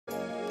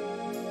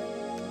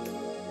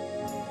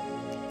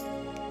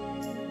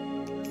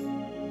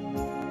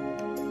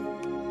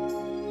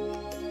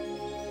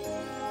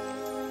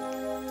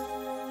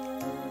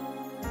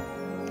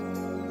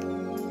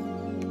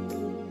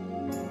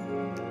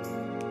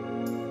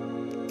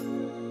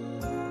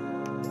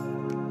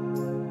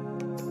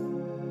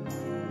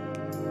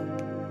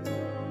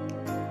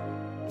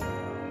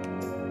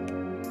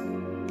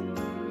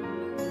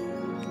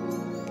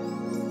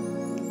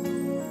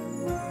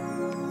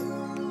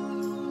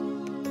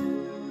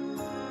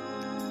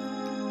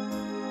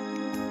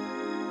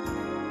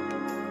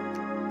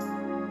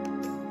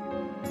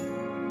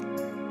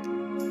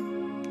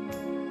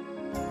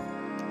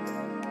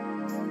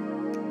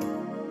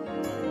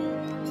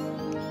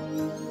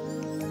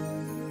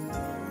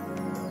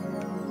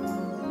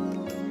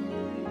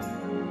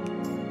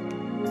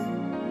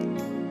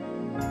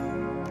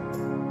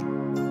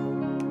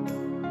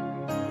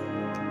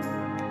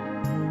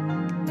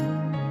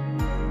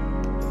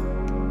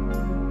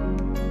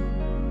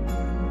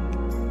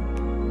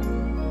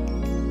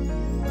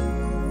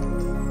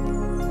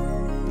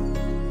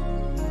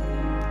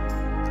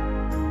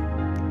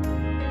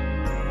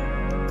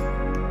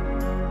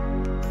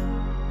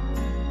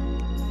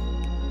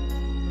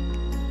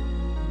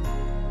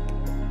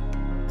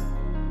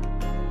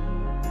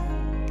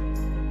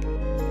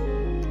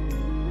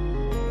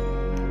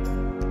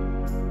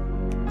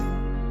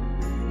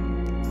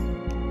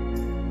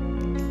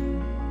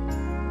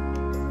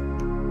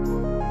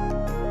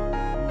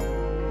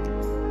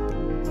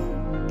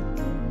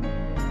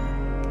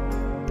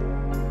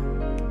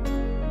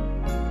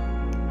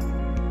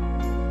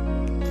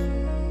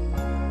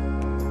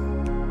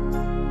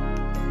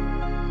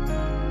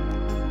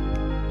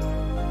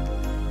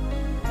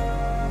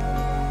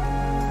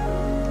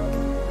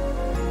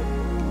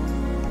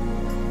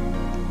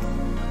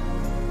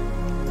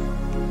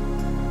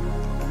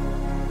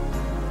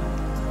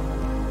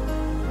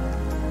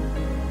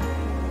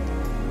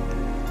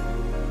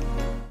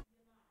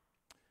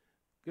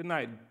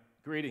tonight,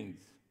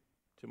 greetings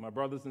to my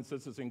brothers and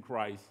sisters in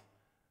Christ.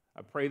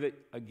 I pray that,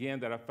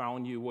 again, that I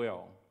found you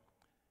well,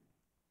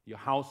 your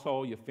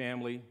household, your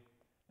family,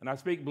 and I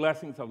speak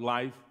blessings of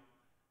life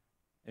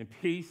and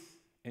peace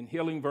and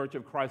healing virtue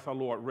of Christ our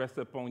Lord rest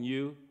upon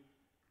you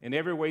in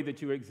every way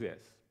that you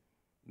exist,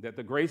 that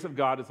the grace of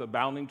God is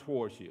abounding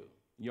towards you,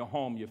 your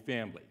home, your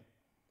family,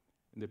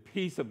 and the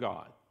peace of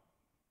God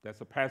that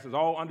surpasses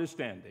all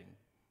understanding.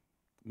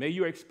 May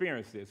you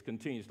experience this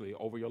continuously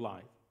over your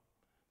life.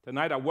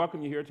 Tonight, I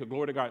welcome you here to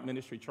Glory to God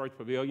Ministry Church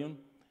Pavilion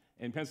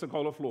in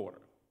Pensacola, Florida.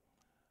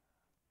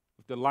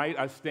 With delight,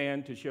 I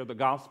stand to share the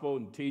gospel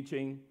and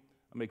teaching.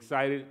 I'm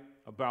excited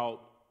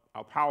about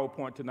our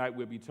PowerPoint tonight.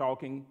 We'll be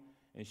talking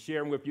and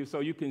sharing with you so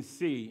you can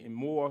see in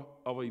more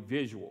of a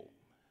visual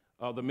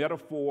the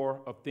metaphor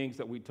of things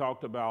that we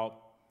talked about,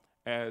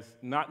 as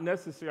not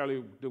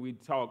necessarily do we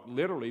talk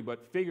literally,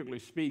 but figuratively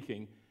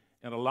speaking,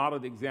 and a lot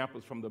of the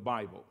examples from the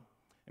Bible.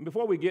 And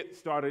before we get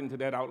started into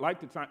that, I would like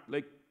to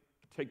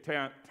take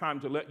time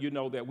to let you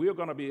know that we're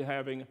going to be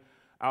having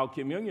our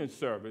communion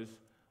service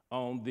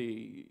on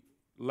the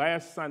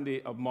last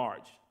Sunday of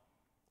March.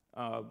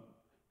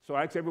 So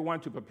I ask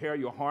everyone to prepare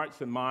your hearts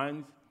and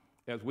minds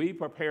as we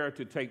prepare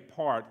to take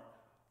part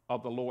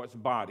of the Lord's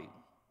body.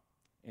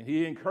 And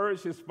he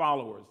encouraged his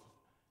followers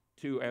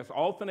to, as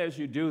often as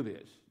you do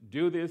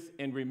this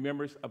in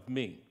remembrance of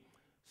me.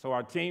 So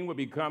our team will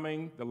be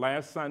coming the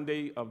last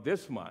Sunday of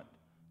this month,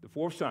 the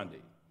fourth Sunday,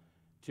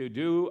 to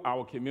do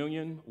our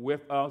communion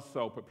with us.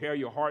 So prepare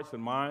your hearts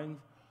and minds.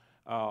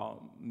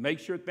 Make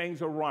sure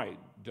things are right.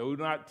 Do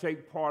not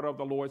take part of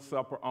the Lord's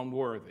Supper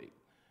unworthy.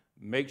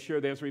 Make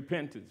sure there's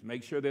repentance.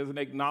 Make sure there's an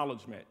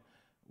acknowledgement.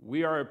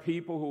 We are a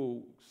people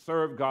who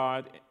serve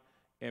God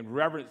and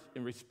reverence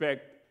and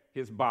respect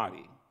his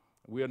body.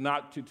 We are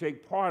not to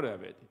take part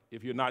of it.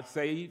 If you're not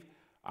saved,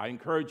 I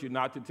encourage you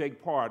not to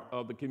take part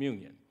of the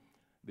communion.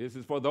 This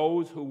is for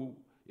those who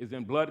is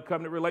in blood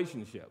covenant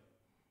relationship.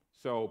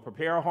 So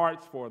prepare our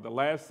hearts for the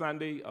last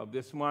Sunday of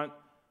this month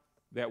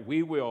that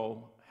we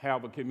will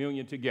have a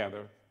communion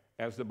together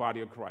as the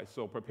body of Christ.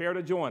 So prepare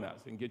to join us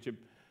and get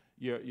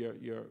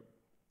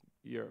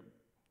your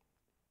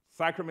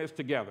sacraments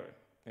together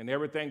and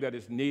everything that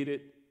is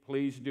needed.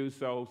 Please do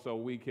so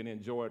we can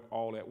enjoy it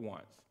all at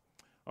once.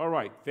 All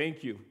right,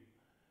 thank you.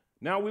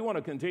 Now we want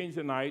to continue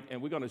tonight,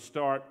 and we're going to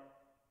start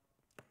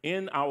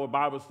in our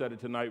Bible study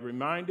tonight,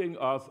 reminding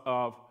us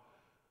of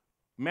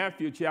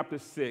Matthew chapter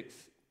 6,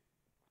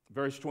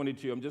 verse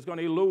 22. I'm just going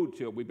to allude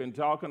to it. We've been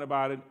talking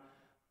about it.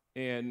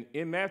 And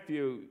in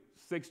Matthew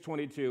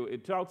 6:22,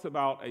 it talks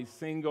about a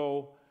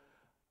single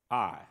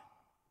eye.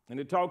 And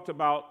it talks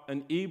about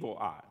an evil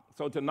eye.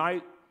 So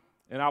tonight,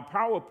 in our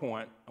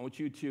PowerPoint, I want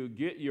you to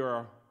get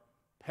your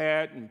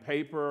pad and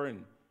paper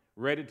and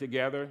ready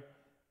together,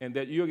 and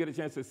that you'll get a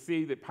chance to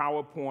see the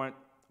PowerPoint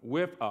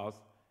with us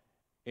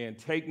and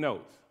take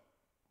notes.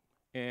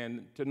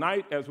 And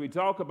tonight, as we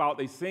talk about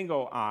a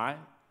single eye,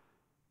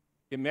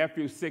 in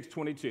Matthew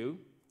 6:22,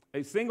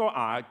 a single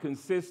eye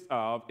consists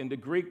of, in the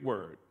Greek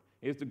word,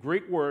 it's the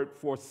Greek word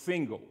for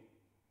single.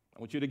 I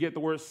want you to get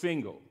the word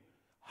single.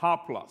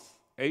 Haplus,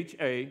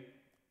 H-A-P-L-U-S,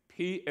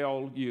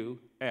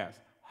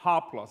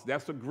 haplus,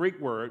 that's the Greek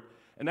word,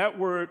 and that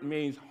word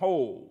means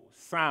whole,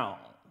 sound.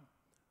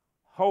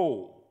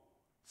 Whole,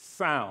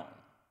 sound.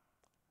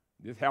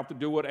 This have to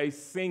do with a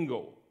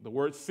single, the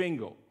word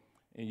single.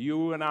 And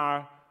you and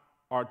I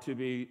are to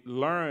be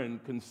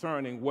learned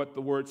concerning what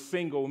the word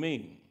single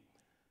means.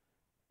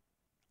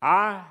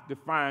 I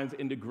defines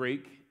in the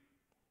Greek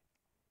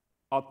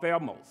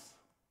ophthalmos.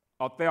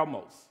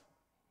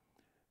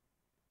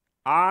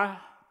 I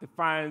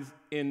defines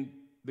in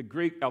the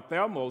Greek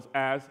ophthalmos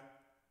as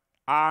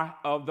eye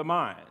of the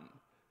mind.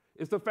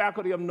 It's the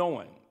faculty of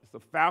knowing. It's the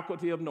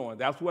faculty of knowing.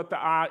 That's what the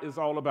eye is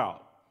all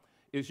about.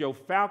 It's your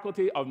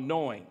faculty of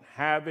knowing,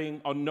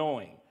 having a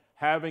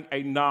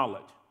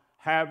knowledge,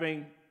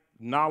 having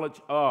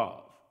knowledge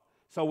of.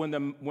 So when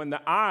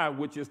the eye,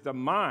 which is the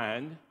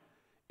mind,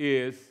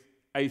 is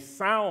a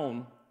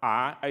sound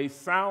eye, a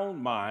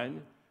sound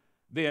mind,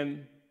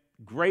 then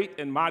great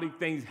and mighty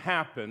things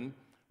happen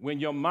when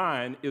your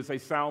mind is a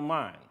sound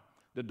mind.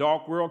 The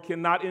dark world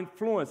cannot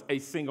influence a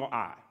single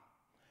eye.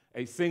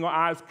 A single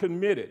eye is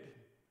committed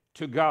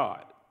to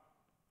God.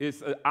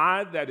 It's an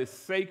eye that is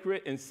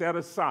sacred and set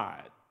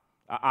aside.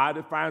 An eye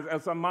defined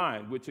as a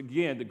mind, which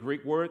again, the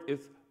Greek word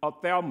is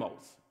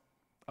ophthalmos.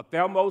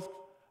 Ophthalmos,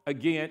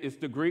 again, is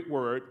the Greek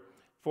word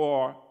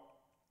for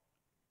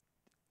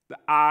the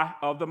eye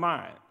of the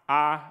mind,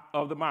 eye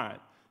of the mind.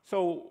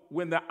 So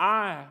when the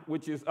eye,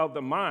 which is of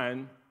the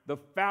mind, the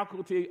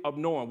faculty of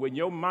knowing, when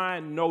your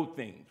mind knows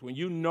things, when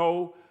you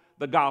know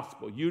the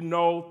gospel, you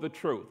know the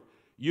truth,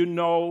 you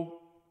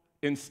know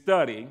in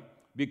study,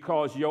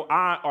 because your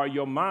eye or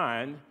your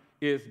mind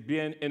is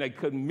being in a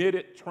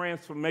committed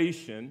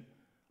transformation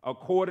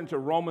according to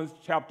Romans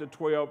chapter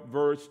 12,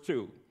 verse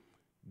 2.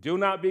 Do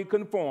not be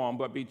conformed,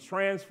 but be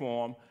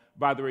transformed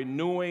by the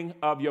renewing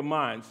of your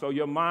mind. So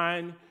your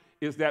mind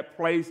is that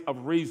place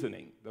of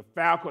reasoning, the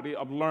faculty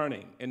of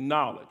learning and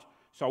knowledge.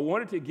 So I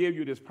wanted to give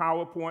you this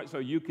PowerPoint so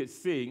you could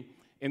see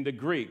in the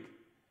Greek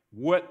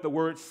what the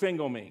word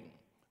single means.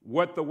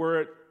 What the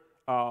word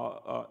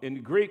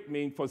in Greek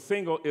means for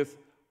single is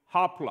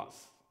hoplos.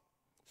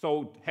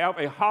 So have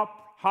a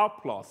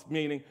hoplos,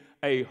 meaning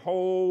a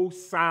whole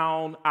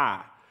sound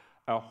eye,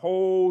 a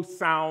whole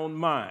sound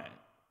mind.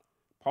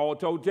 Paul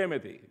told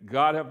Timothy,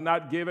 God have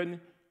not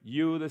given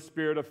you the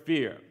spirit of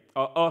fear,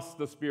 or us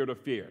the spirit of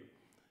fear,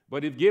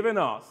 but he's given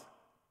us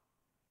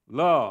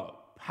love,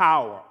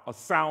 power, a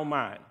sound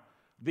mind,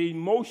 the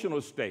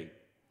emotional state,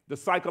 the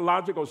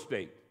psychological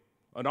state,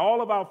 and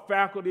all of our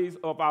faculties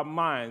of our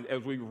mind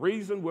as we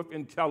reason with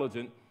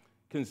intelligence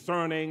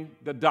concerning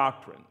the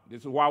doctrine.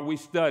 This is why we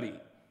study.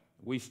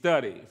 We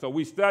study. So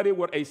we study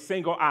with a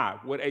single eye,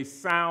 with a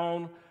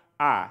sound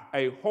eye,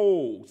 a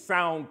whole,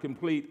 sound,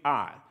 complete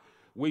eye.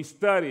 We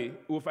study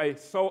with a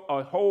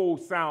whole,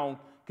 sound,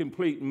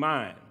 complete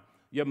mind.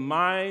 Your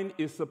mind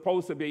is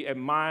supposed to be a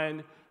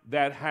mind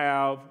that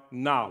have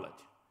knowledge.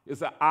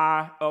 It's an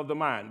eye of the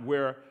mind,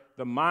 where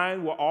the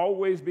mind will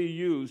always be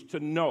used to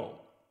know.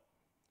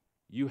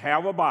 You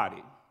have a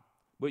body,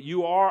 but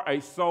you are a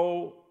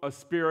soul, a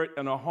spirit,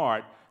 and a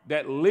heart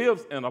that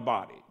lives in a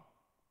body.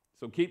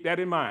 So keep that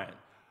in mind,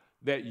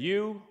 that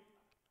you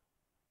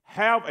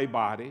have a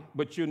body,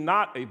 but you're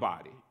not a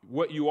body.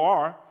 What you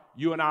are,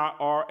 you and I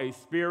are a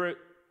spirit,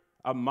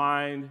 a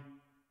mind,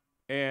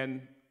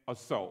 and a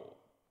soul.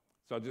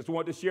 So I just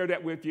want to share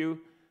that with you,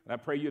 and I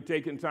pray you're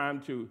taking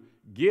time to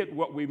get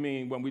what we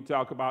mean when we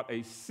talk about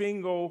a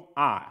single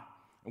eye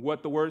and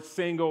what the word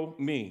single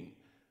means.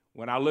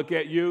 When I look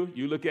at you,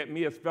 you look at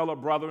me as fellow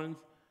brothers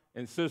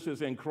and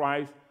sisters in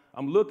Christ.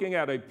 I'm looking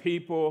at a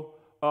people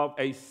of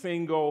a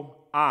single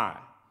eye,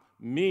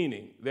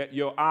 meaning that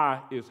your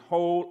eye is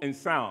whole and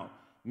sound,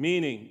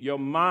 meaning your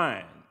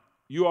mind,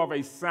 you are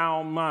a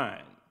sound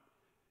mind.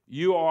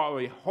 You are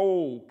a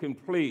whole,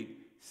 complete,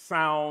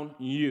 sound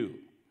you.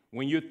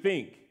 When you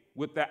think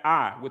with the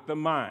eye, with the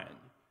mind,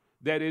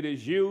 that it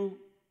is you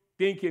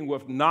thinking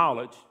with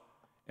knowledge,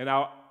 and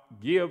I'll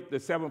give the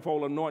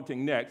sevenfold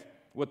anointing next,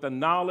 with the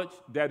knowledge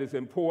that is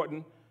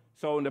important.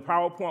 So in the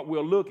PowerPoint,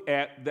 we'll look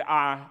at the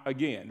eye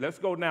again. Let's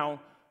go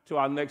now to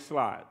our next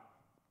slide.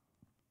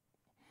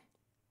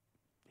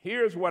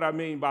 Here's what I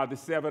mean by the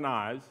 7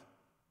 eyes,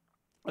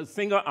 a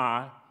single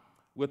eye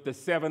with the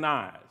 7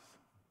 eyes.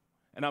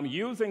 And I'm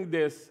using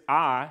this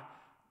eye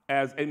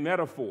as a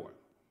metaphor.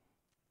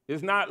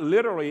 It's not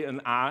literally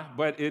an eye,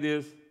 but it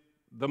is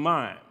the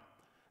mind.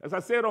 As I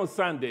said on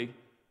Sunday,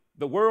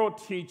 the world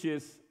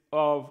teaches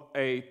of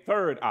a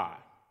third eye.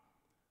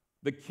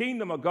 The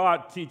kingdom of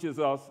God teaches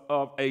us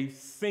of a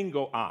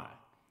single eye.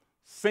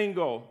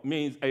 Single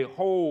means a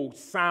whole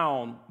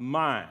sound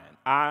mind.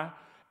 Eye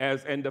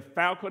as in the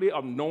faculty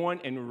of knowing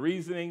and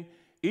reasoning.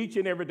 Each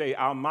and every day,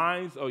 our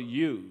minds are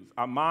used.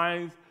 Our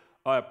minds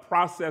are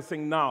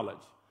processing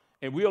knowledge.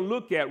 And we'll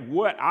look at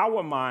what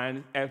our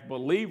minds as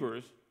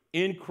believers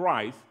in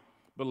Christ,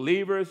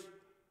 believers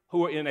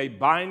who are in a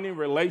binding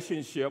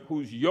relationship,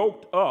 who's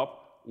yoked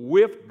up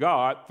with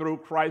God through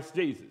Christ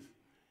Jesus.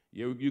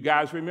 You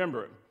guys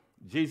remember it.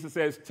 Jesus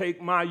says, take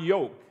my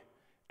yoke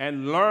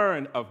and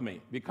learn of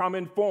me. Become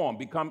informed,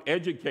 become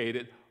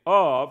educated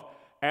of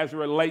as it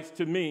relates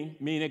to me,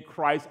 meaning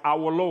Christ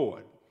our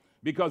Lord.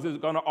 Because it's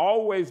going to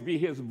always be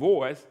his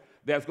voice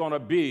that's going to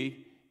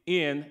be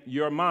in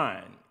your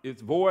mind.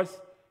 His voice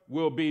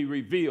will be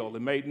revealed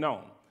and made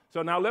known.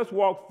 So now let's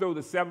walk through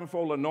the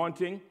sevenfold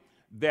anointing,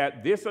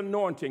 that this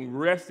anointing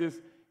rests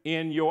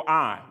in your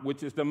eye,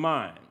 which is the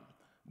mind.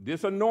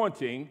 This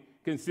anointing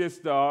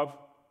consists of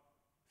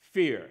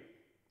fear.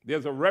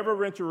 There's a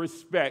reverential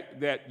respect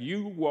that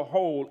you will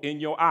hold in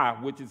your eye,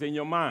 which is in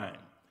your mind.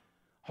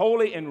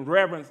 Holy and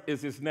reverence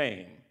is his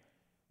name.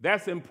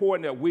 That's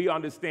important that we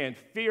understand.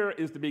 Fear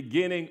is the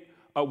beginning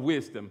of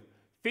wisdom.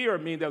 Fear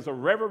means there's a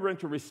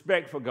reverential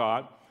respect for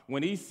God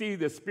when he sees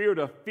the spirit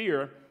of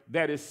fear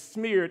that is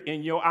smeared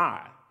in your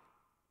eye.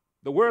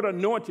 The word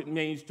anointed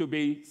means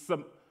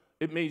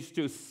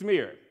to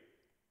smear.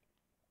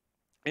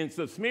 And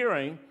so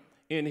smearing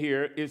in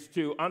here is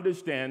to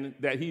understand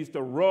that he's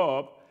to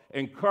rub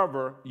and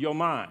cover your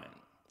mind.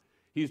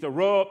 He's to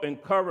rub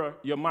and cover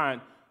your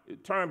mind. A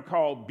term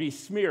called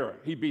besmear.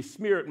 He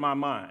besmeared my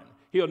mind.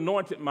 He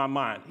anointed my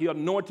mind. He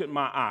anointed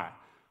my eye.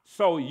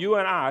 So you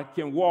and I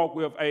can walk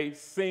with a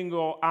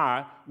single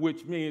eye,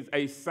 which means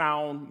a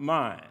sound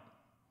mind.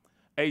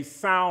 A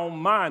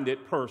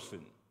sound-minded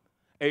person.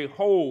 A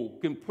whole,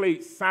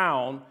 complete,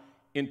 sound,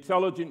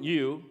 intelligent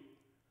you,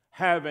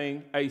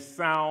 having a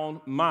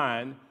sound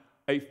mind,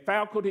 a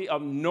faculty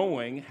of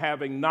knowing,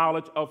 having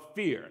knowledge of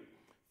fear.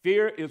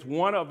 Fear is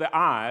one of the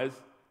eyes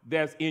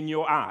that's in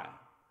your eye.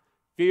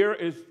 Fear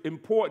is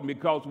important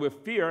because with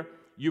fear,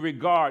 you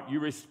regard, you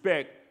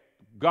respect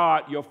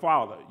God, your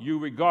Father. You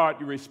regard,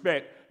 you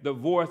respect the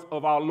voice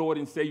of our Lord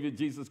and Savior,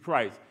 Jesus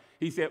Christ.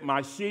 He said,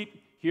 my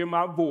sheep hear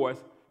my voice,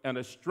 and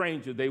a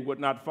stranger they would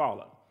not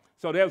follow.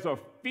 So there's a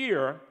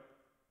fear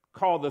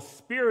called the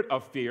spirit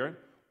of fear,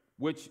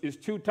 which is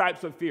 2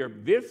 types of fear.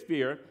 This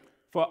fear,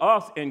 for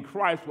us in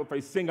Christ with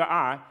a single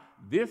eye,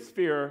 this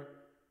fear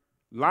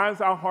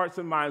lines our hearts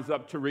and minds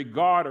up to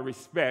regard or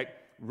respect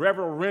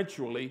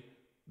reverentially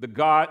the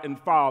God and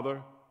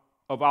Father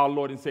of our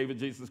Lord and Savior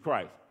Jesus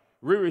Christ.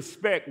 We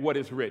respect what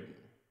is written.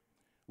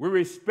 We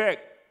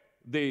respect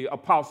the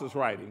apostles'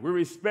 writing. We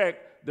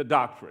respect the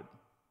doctrine.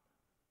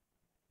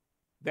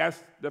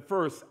 That's the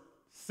first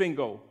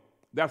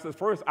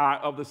eye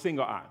of the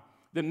single eye.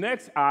 The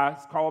next eye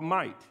is called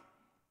might.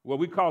 Well,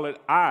 we call it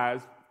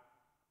eyes,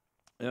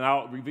 and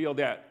I'll reveal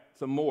that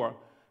some more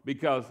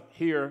because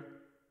here,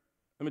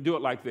 let me do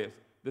it like this.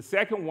 The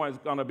second one is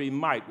going to be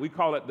might. We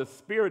call it the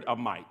spirit of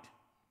might.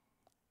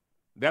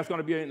 That's going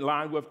to be in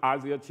line with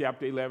Isaiah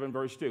chapter 11,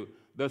 verse 2.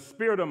 The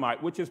spirit of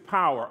might, which is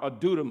power, a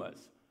dunamis.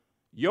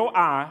 Your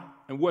eye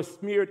and what's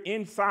smeared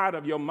inside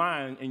of your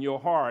mind and your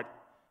heart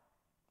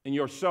and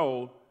your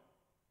soul,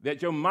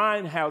 that your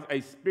mind has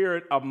a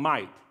spirit of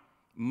might.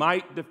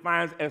 Might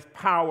defines as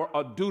power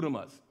or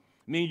dunamis,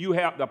 meaning you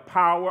have the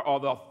power or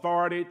the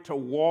authority to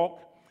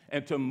walk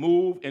and to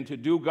move and to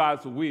do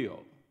God's will.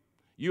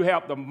 You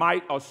have the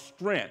might or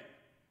strength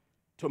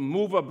to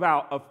move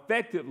about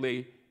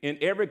effectively in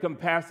every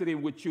capacity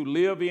in which you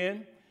live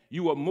in.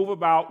 You will move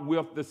about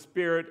with the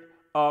spirit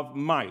of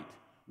might,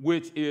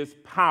 which is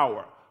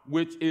power,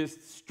 which is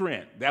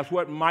strength. That's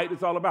what might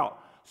is all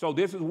about. So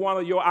this is one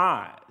of your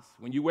eyes.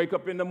 When you wake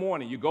up in the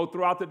morning, you go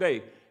throughout the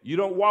day, you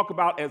don't walk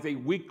about as a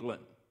weakling.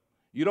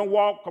 You don't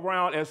walk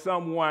around as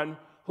someone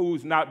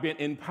who's not been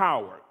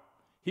empowered.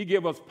 He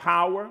gave us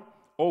power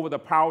over the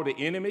power of the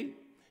enemy.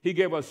 He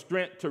gave us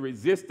strength to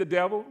resist the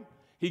devil.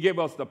 He gave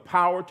us the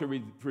power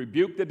to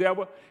rebuke the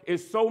devil.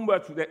 It's so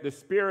much that the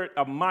spirit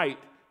of might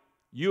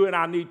you and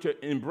I need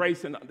to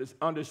embrace and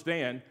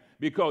understand,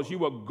 because you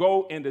will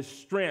go in the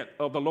strength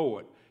of the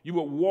Lord. You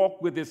will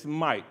walk with this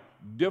might.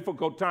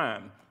 Difficult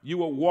time, you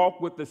will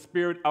walk with the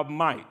spirit of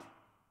might.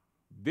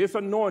 This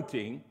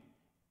anointing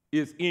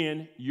is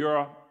in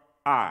your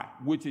eye,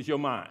 which is your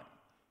mind.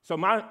 So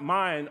my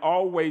mind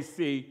always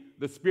see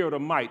the spirit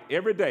of might.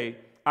 Every day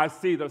I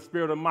see the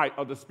spirit of might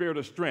or the spirit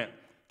of strength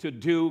to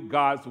do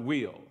God's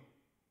will.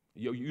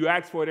 You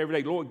ask for it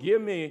every day. Lord,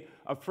 give me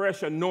a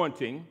fresh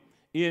anointing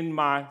in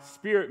my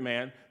spirit,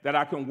 man, that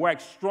I can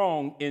wax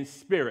strong in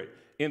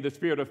the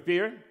spirit of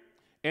fear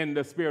and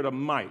the spirit of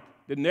might.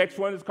 The next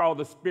one is called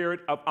the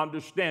spirit of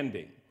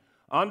understanding.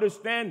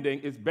 Understanding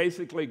is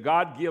basically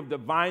God gives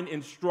divine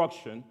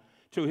instruction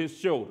to his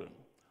children.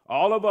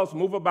 All of us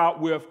move about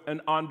with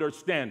an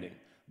understanding.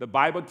 The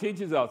Bible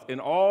teaches us in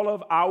all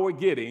of our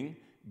getting,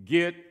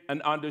 get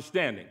an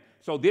understanding.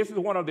 So this is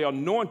one of the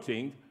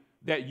anointings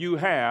that you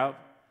have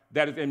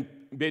that has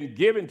been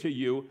given to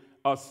you.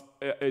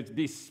 It's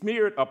be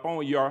smeared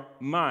upon your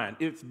mind.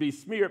 It's be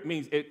smeared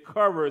means it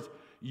covers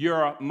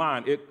your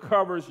mind. It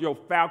covers your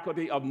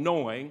faculty of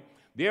knowing.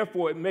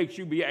 Therefore, it makes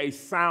you be a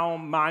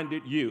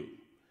sound-minded you,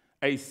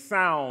 a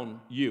sound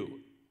you.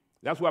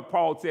 That's what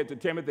Paul said to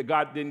Timothy.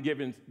 God didn't give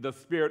him the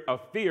spirit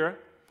of fear,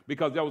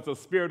 because there was a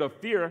spirit of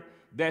fear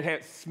that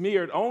had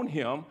smeared on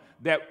him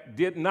that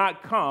did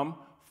not come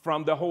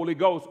from the Holy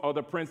Ghost or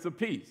the Prince of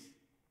Peace.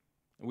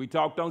 And we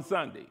talked on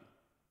Sunday.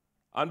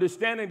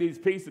 Understanding these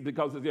pieces,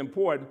 because it's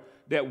important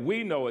that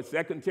we know it.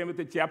 2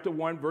 Timothy chapter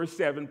 1, verse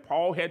 7,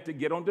 Paul had to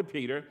get on to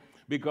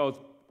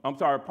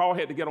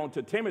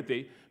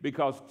Timothy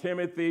because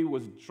Timothy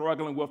was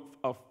struggling with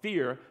a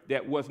fear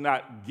that was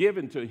not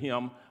given to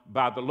him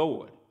by the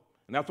Lord.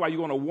 And that's why you're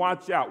going to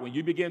watch out when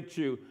you begin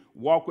to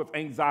walk with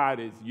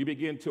anxieties, you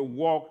begin to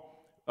walk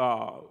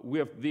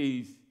with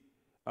these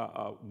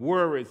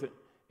worries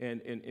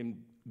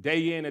and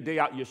day in and day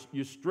out,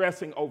 you're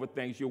stressing over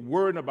things, you're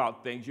worrying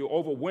about things, you're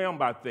overwhelmed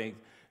by things.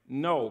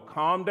 No,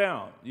 calm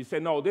down. You say,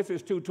 no, this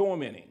is too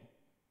tormenting.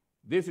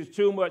 This is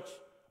too much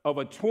of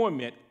a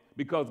torment,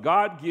 because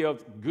God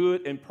gives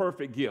good and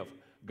perfect gift.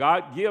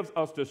 God gives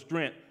us the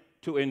strength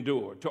to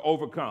endure, to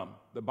overcome.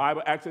 The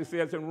Bible actually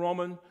says in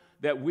Romans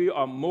that we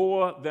are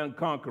more than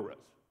conquerors.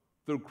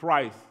 Through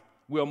Christ,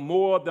 we are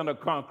more than a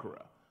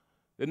conqueror.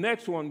 The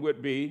next one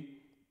would be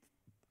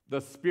the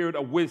spirit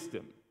of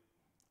wisdom.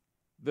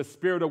 The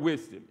spirit of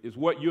wisdom is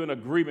what you're in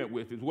agreement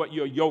with, is what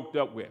you're yoked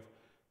up with.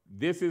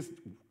 This is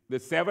the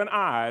 7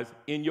 eyes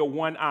in your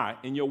one eye,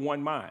 in your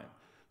one mind.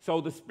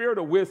 So the spirit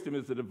of wisdom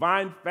is the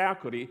divine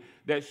faculty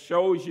that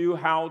shows you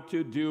how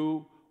to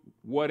do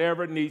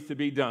whatever needs to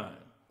be done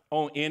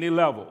on any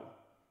level.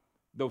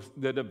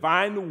 The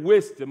divine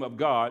wisdom of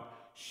God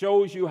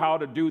shows you how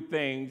to do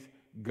things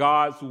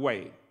God's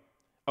way,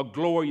 a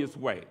glorious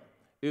way.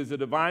 It is a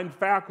divine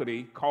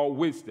faculty called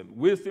wisdom.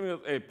 Wisdom is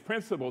a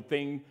principal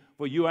thing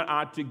for you and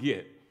I to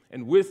get.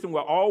 And wisdom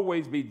will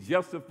always be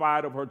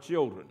justified of her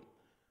children.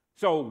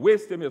 So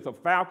wisdom is a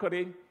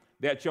faculty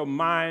that your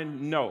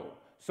mind knows.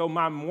 So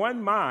my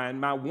one mind,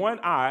 my one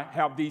eye,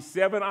 have these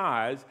 7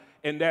 eyes,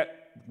 and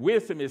that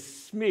wisdom is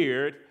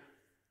smeared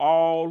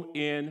all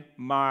in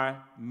my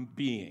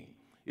being.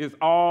 It's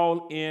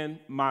all in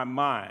my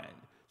mind.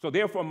 So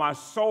therefore, my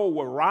soul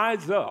will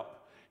rise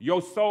up.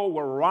 Your soul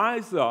will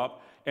rise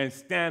up and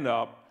stand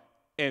up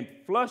and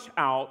flush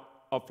out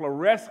or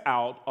fluoresce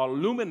out or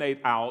illuminate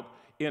out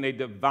in a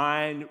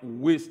divine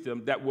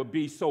wisdom that will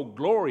be so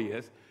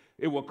glorious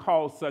It will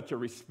cause such a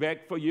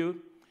respect for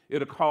you. It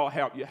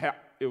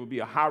will be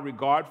a high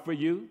regard for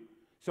you.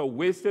 So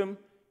wisdom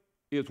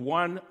is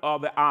one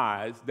of the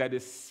eyes that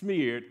is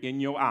smeared in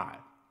your eye.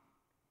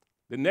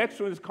 The next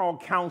one is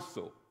called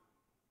counsel.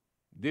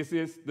 This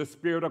is the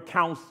spirit of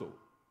counsel.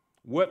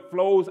 What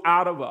flows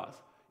out of us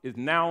is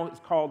now it's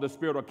called the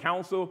spirit of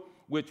counsel,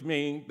 which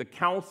means the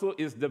counsel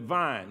is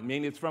divine,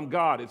 meaning it's from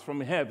God, it's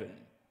from heaven.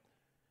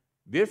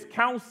 This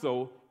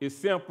counsel is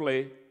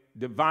simply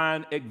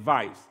divine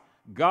advice.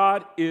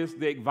 God is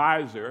the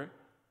advisor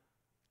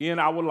in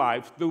our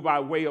lives through by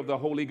way of the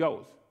Holy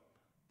Ghost.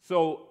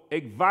 So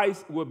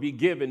advice will be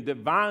given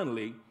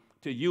divinely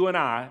to you and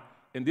I,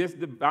 and this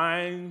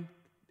divine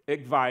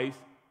advice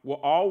will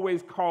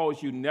always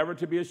cause you never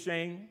to be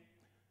ashamed,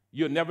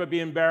 you'll never be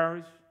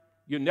embarrassed,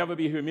 you'll never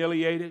be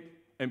humiliated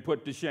and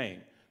put to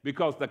shame,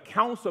 because the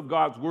counsel of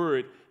God's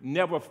word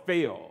never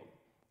failed.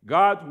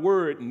 God's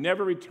word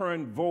never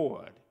returned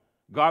void.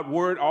 God's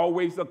word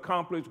always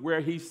accomplished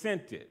where he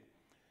sent it.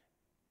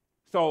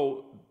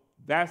 So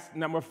that's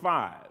number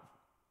 5.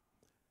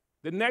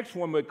 The next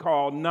one we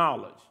call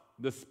knowledge,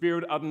 the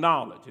spirit of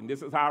knowledge. And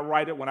this is how I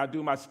write it when I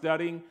do my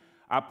studying.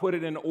 I put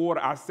it in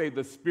order. I say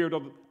the spirit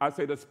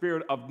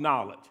of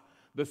knowledge,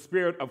 the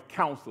spirit of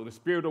counsel, the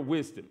spirit of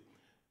wisdom.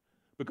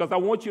 Because I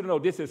want you to know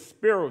this is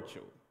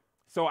spiritual.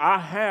 So I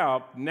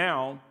have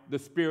now the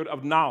spirit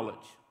of knowledge.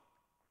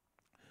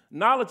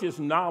 Knowledge is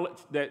knowledge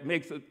that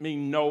makes me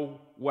know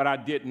what I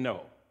didn't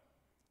know.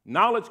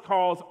 Knowledge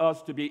calls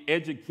us to be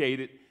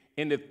educated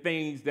in the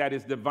things that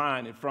is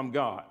divine and from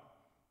God.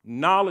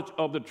 Knowledge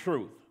of the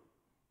truth.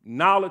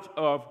 Knowledge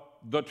of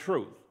the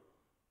truth.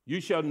 You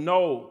shall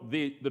know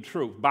the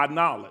truth by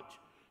knowledge.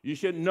 You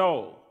should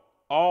know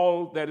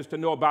all that is to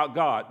know about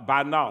God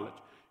by knowledge.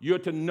 You're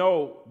to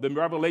know the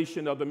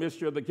revelation of the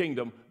mystery of the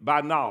kingdom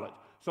by knowledge.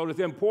 So it's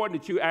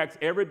important that you ask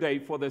every day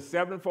for the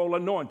sevenfold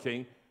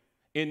anointing,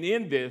 and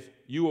in this,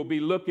 you will be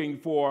looking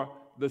for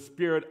the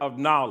spirit of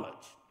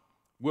knowledge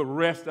will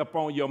rest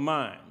upon your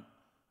mind.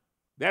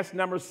 That's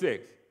number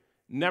 6.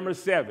 Number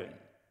 7.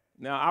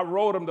 Now, I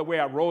wrote them the way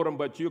I wrote them,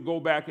 but you'll go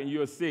back and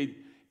you'll see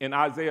in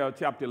Isaiah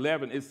chapter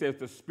 11, it says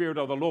the Spirit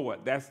of the Lord.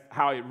 That's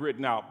how it's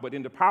written out. But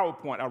in the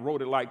PowerPoint, I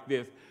wrote it like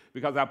this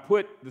because I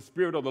put the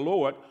Spirit of the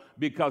Lord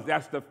because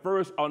that's the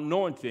first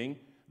anointing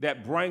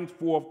that brings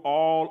forth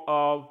all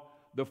of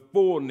the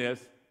fullness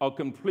of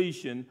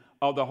completion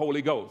of the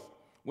Holy Ghost.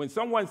 When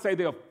someone say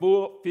they're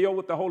filled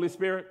with the Holy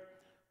Spirit,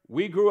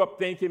 we grew up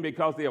thinking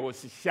because they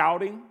was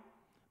shouting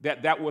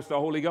that was the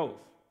Holy Ghost.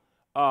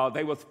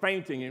 They was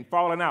fainting and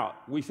falling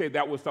out. We said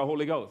that was the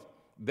Holy Ghost.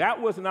 That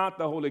was not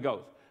the Holy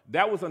Ghost.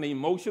 That was an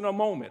emotional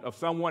moment of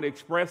someone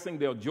expressing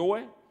their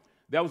joy.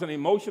 That was an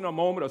emotional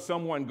moment of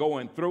someone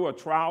going through a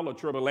trial or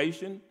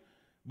tribulation.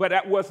 But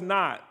that was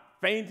not.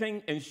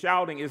 Fainting and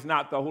shouting is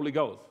not the Holy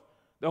Ghost.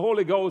 The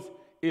Holy Ghost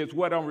is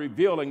what I'm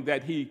revealing,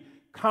 that he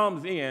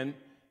comes in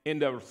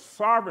the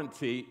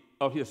sovereignty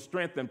of his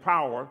strength and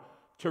power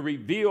to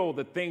reveal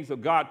the things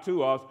of God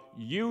to us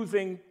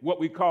using what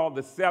we call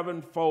the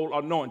sevenfold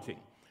anointing.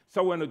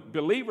 So when the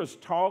believers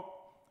talk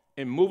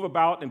and move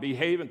about and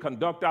behave and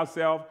conduct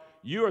ourselves,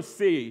 you'll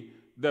see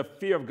the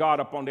fear of God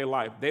upon their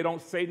life. They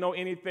don't say no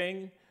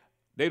anything.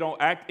 They don't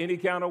act any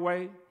kind of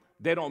way.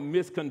 They don't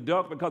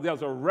misconduct because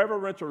there's a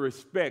reverential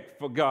respect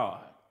for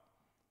God.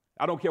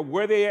 I don't care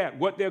where they're at,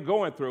 what they're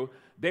going through.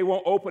 They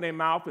won't open their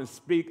mouth and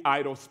speak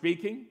idle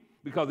speaking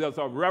because there's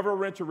a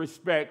reverential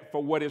respect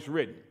for what is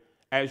written.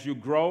 As you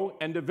grow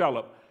and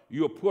develop,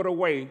 you'll put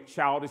away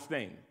childish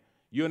things.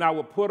 You and I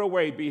will put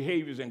away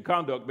behaviors and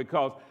conduct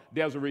because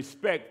there's a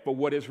respect for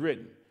what is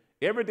written.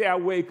 Every day I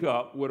wake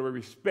up with a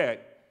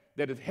respect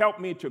that has helped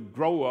me to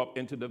grow up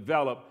and to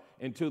develop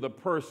into the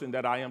person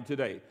that I am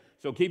today.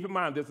 So keep in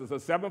mind, this is a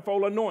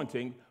sevenfold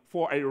anointing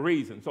for a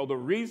reason. So the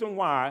reason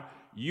why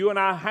you and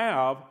I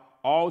have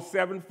all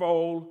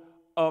sevenfold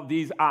of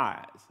these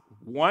eyes.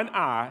 One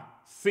eye,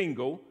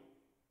 single,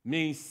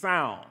 means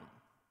sound,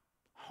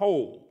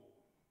 whole.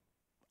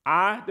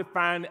 I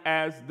define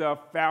as the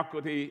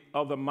faculty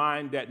of the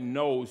mind that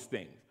knows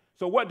things.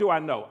 So what do I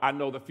know? I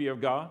know the fear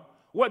of God.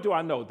 What do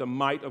I know? The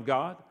might of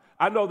God.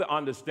 I know the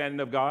understanding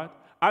of God.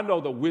 I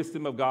know the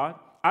wisdom of God.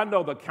 I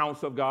know the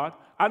counsel of God.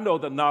 I know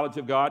the knowledge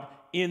of God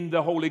in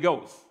the Holy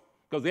Ghost.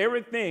 Because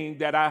everything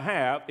that I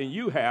have and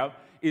you have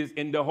is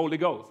in the Holy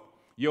Ghost.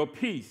 Your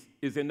peace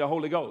is in the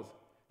Holy Ghost.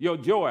 Your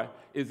joy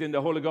is in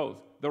the Holy Ghost.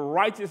 The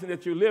righteousness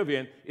that you live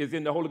in is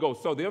in the Holy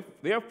Ghost. So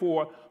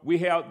therefore, we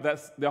have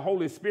the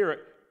Holy Spirit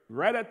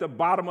right at the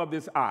bottom of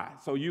this eye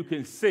so you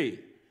can see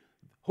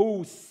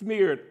who's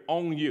smeared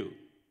on you.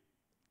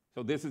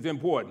 So this is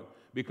important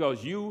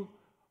because you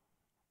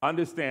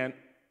understand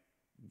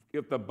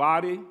if the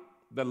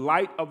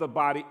light of the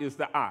body is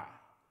the eye.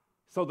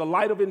 So the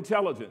light of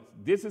intelligence,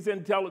 this is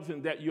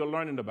intelligence that you're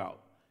learning about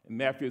in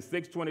Matthew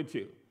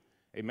 6:22.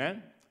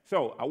 Amen?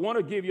 So I want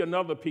to give you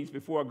another piece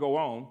before I go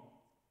on.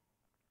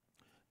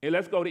 And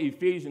let's go to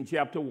Ephesians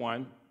chapter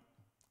 1,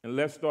 and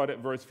let's start at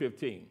verse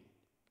 15.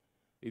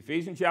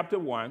 Ephesians chapter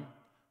 1,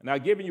 and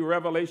I've given you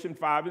Revelation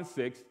 5 and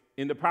 6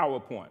 in the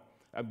PowerPoint.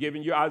 I've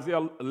given you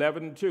Isaiah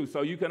 11:2,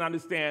 so you can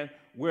understand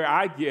where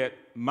I get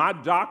my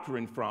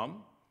doctrine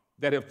from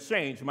that have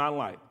changed my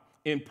life,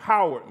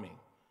 empowered me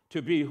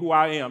to be who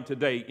I am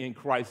today in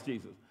Christ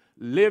Jesus,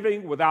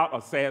 living without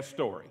a sad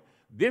story.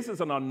 This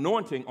is an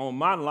anointing on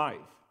my life,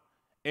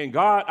 and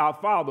God, our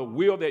Father,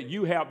 will that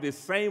you have this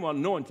same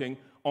anointing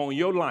on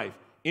your life,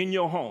 in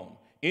your home,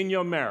 in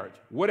your marriage,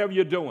 whatever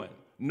you're doing.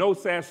 No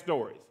sad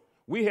stories.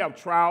 We have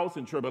trials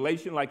and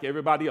tribulation like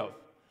everybody else.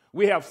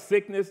 We have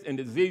sickness and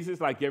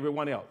diseases like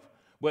everyone else.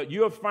 But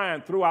you'll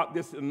find throughout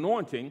this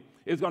anointing,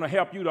 it's going to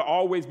help you to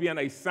always be in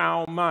a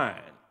sound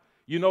mind.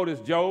 You notice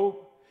Job,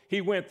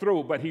 he went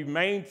through, but he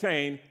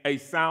maintained a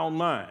sound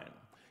mind.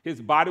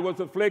 His body was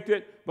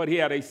afflicted, but he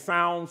had a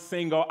sound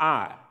single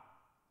eye.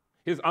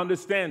 His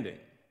understanding,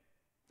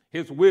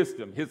 his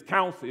wisdom, his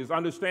counsel, his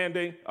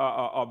understanding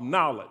of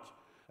knowledge,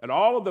 and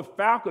all of the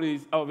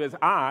faculties of his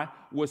eye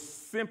was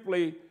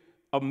simply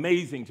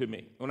amazing to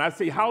me. When I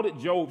say, how did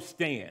Job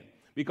stand?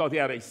 Because he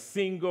had a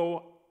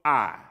single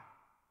eye.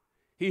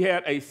 He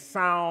had a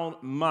sound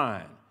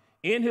mind.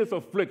 In his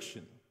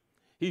affliction,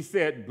 he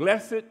said,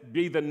 "Blessed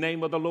be the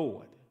name of the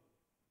Lord.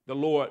 The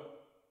Lord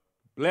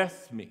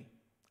bless me.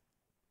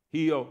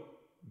 He'll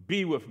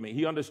be with me."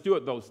 He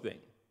understood those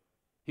things.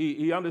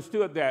 He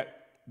understood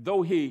that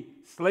though he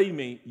slay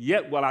me,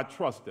 yet will I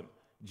trust him.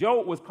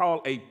 Job was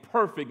called a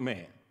perfect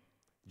man.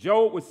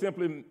 Job was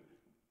simply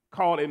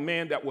called a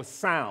man that was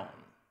sound.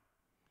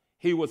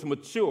 He was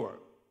mature.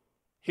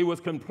 He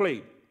was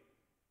complete.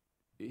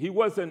 He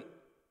wasn't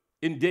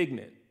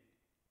indignant,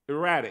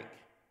 erratic,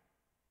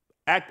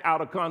 act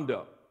out of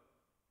conduct.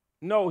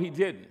 No, he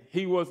didn't.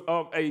 He was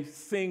of a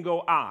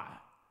single eye.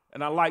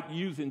 And I like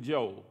using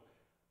Job.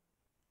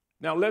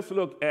 Now let's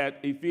look at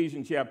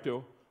Ephesians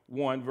chapter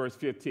 1, verse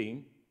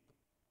 15,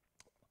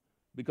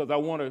 because I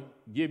want to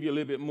give you a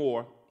little bit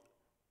more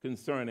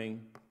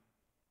concerning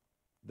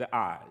the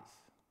eyes.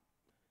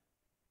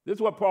 This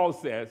is what Paul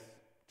says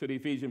to the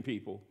Ephesian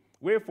people.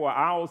 "Wherefore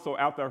I also,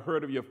 after I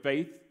heard of your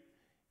faith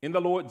in the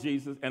Lord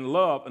Jesus and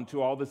love unto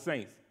all the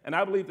saints." And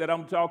I believe that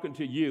I'm talking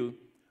to you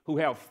who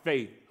have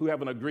faith, who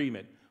have an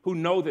agreement, who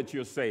know that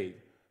you're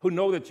saved, who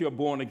know that you're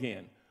born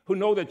again, who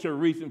know that you're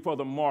reaching for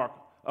the mark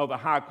of the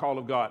high call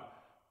of God.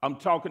 I'm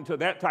talking to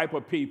that type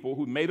of people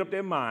who made up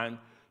their mind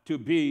to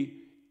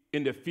be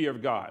in the fear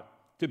of God,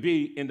 to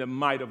be in the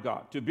might of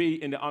God, to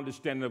be in the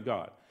understanding of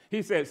God.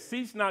 He says,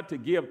 "Cease not to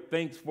give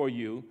thanks for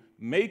you,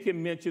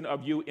 making mention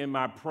of you in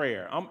my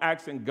prayer." I'm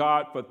asking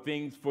God for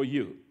things for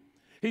you.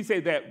 He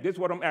said that, this is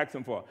what I'm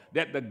asking for,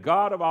 that the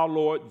God of our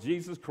Lord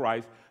Jesus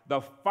Christ,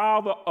 the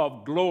Father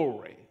of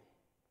glory,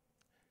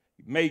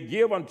 may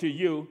give unto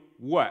you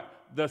what?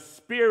 The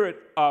spirit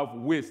of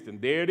wisdom.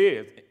 There it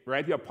is,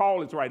 right here.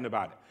 Paul is writing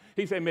about it.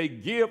 He said, may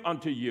give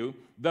unto you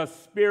the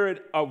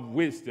spirit of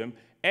wisdom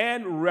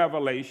and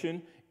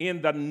revelation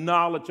in the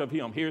knowledge of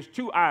him. Here's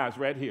two eyes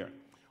right here.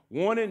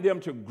 Wanting them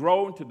to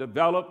grow and to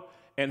develop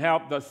and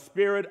have the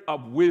spirit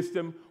of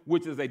wisdom,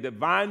 which is a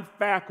divine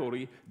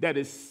faculty that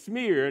is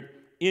smeared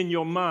in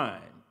your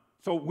mind.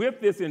 So with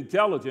this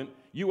intelligence,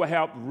 you will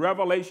have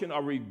revelation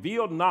or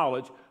revealed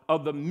knowledge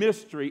of the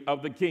mystery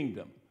of the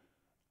kingdom.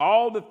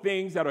 All the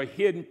things that are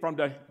hidden from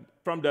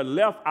the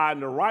left eye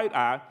and the right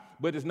eye,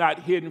 but it's not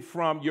hidden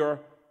from your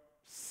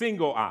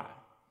single eye.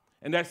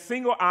 And that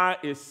single eye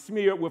is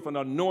smeared with an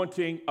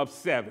anointing of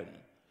 7.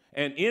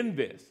 And in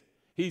this,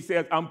 he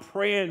says, I'm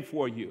praying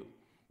for you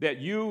that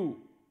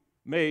you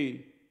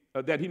may,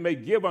 that he may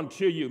give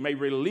unto you, may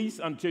release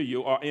unto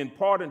you or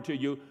impart unto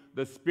you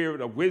the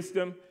spirit of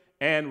wisdom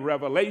and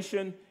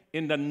revelation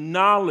in the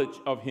knowledge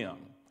of him.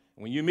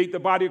 When you meet the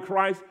body of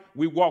Christ,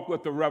 we walk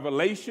with the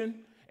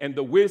revelation and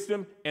the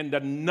wisdom and the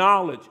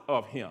knowledge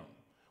of him.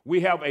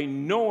 We have a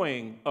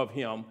knowing of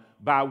him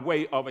by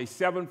way of a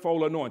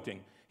 7-fold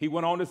anointing. He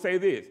went on to say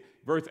this,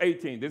 verse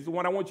 18. This is the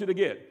one I want you to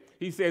get.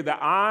 He said,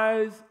 the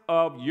eyes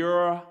of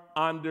your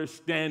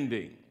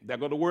understanding. There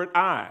go the word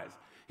eyes.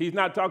 He's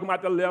not talking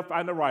about the left eye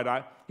and the right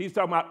eye. He's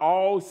talking about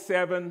all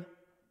 7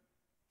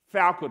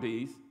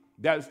 faculties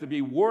that is to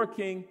be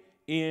working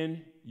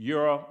in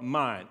your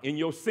mind, in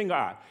your single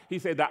eye. He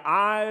said the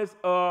eyes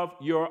of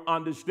your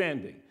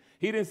understanding.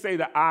 He didn't say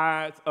the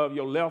eyes of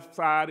your left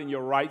side and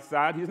your right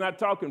side. He's not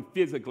talking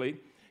physically.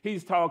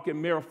 He's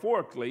talking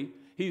metaphorically.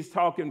 He's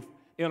talking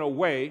in a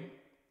way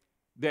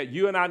that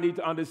you and I need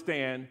to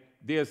understand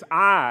there's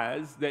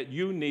eyes that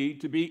you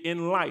need to be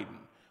enlightened.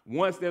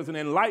 Once there's an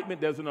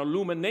enlightenment, there's an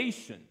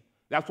illumination.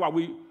 That's why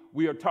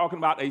we are talking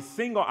about a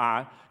single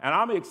eye, and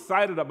I'm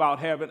excited about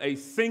having a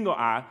single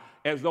eye,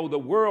 as though the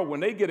world, when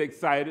they get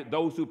excited,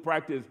 those who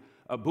practice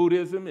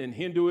Buddhism and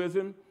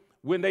Hinduism,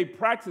 when they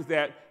practice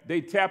that,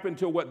 they tap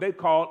into what they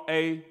call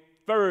a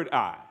third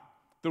eye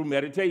through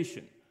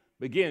meditation.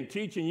 Again,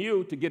 teaching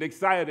you to get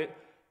excited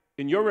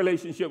in your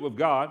relationship with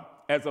God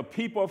as a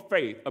people of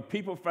faith, a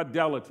people of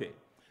fidelity,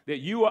 that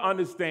you will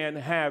understand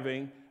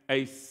having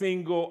a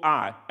single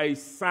eye, a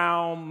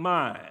sound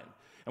mind.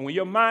 And when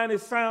your mind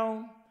is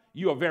sound,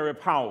 you are very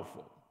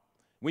powerful.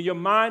 When your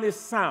mind is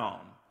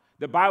sound,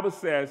 the Bible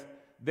says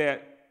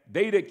that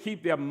they that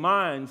keep their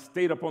minds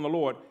stayed upon the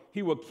Lord,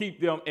 he will keep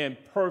them in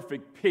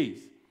perfect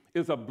peace.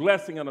 It's a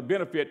blessing and a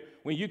benefit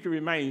when you can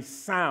remain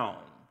sound,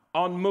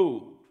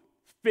 unmoved,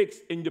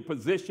 fixed in the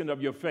position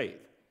of your faith.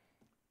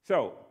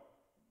 So,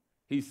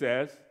 he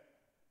says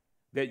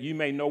that you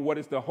may know what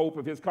is the hope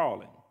of his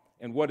calling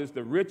and what is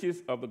the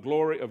riches of the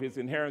glory of his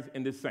inheritance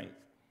in the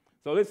saints.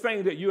 So this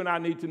thing that you and I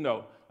need to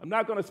know. I'm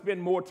not going to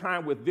spend more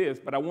time with this,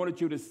 but I wanted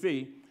you to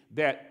see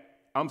that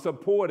I'm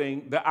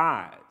supporting the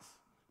eyes.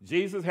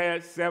 Jesus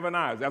had 7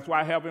 eyes. That's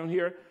why I have him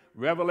here.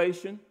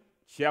 Revelation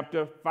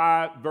chapter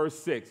 5, verse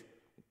 6.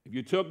 If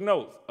you took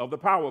notes of the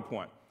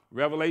PowerPoint,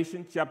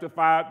 Revelation chapter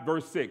 5,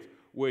 verse 6,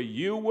 where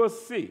you will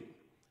see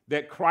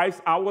that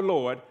Christ our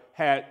Lord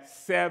had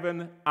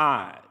 7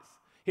 eyes.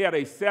 He had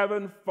a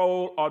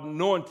 7-fold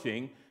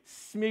anointing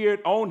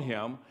smeared on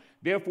him.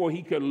 Therefore,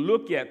 he could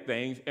look at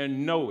things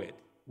and know it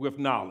with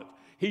knowledge.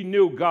 He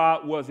knew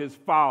God was his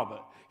Father.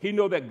 He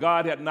knew that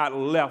God had not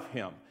left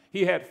him.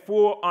 He had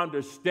full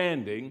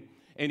understanding,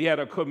 and he had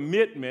a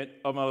commitment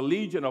of an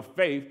allegiance of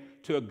faith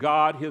to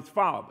God his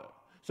Father.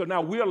 So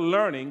now we're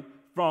learning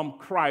from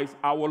Christ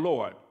our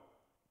Lord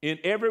in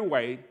every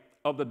way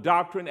of the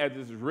doctrine as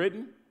is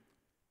written,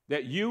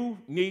 that you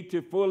need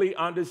to fully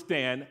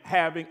understand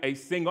having a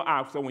single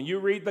eye. So when you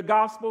read the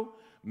gospel,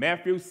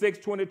 Matthew 6,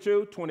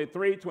 22,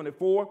 23,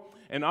 24,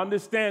 and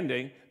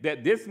understanding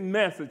that this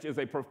message is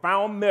a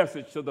profound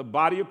message to the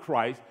body of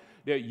Christ,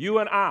 that you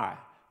and I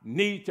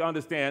need to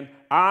understand,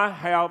 I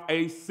have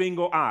a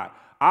single eye.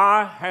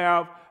 I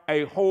have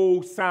a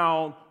whole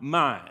sound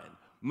mind.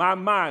 My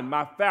mind,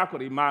 my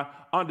faculty, my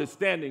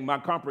understanding, my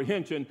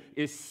comprehension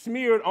is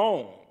smeared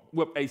on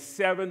with a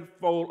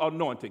 7-fold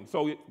anointing.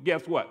 So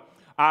guess what?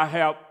 I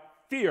have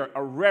fear,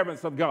 a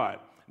reverence of God,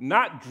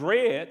 not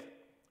dread,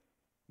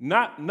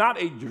 not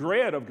a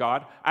dread of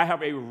God. I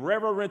have a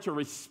reverential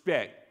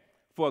respect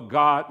for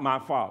God, my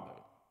Father.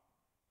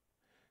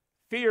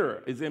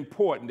 Fear is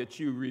important that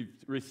you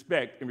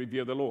respect and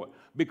revere the Lord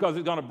because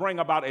it's going to bring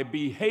about a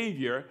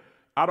behavior.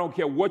 I don't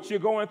care what you're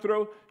going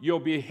through,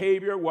 your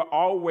behavior will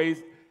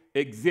always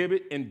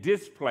exhibit and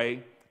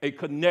display a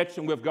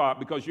connection with God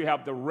because you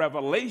have the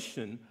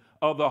revelation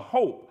of the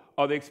hope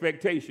of the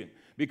expectation.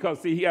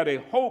 Because, see, he had a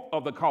hope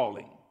of the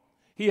calling.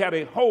 He had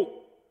a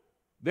hope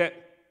that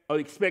an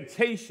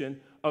expectation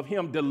of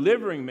him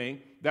delivering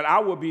me that I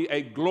will be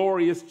a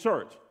glorious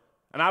church.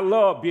 And I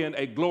love being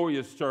a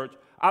glorious church.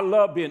 I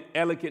love being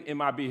elegant in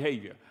my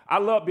behavior. I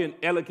love being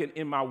elegant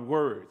in my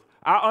words.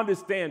 I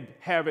understand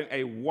having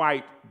a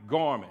white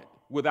garment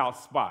without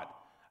spot.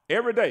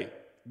 Every day,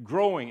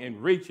 growing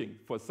and reaching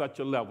for such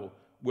a level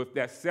with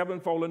that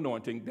 7-fold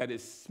anointing that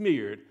is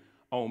smeared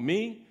on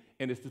me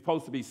and it's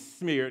supposed to be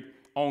smeared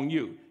on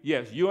you.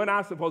 Yes, you and I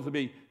are supposed to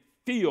be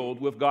filled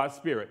with God's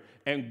Spirit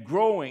and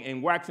growing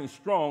and waxing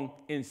strong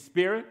in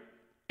spirit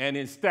and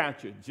in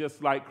stature,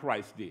 just like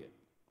Christ did.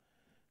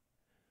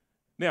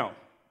 Now,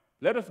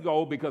 let us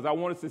go because I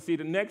want us to see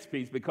the next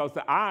piece because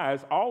the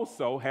eyes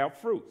also have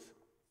fruits,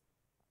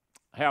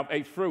 have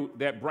a fruit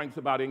that brings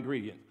about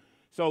ingredients.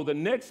 So the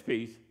next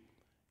piece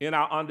in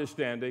our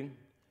understanding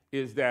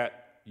is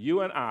that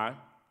you and I,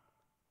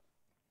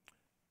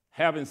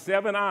 having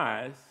 7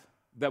 eyes,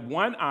 that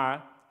one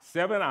eye,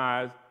 7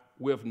 eyes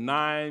with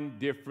 9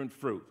 different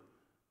fruits.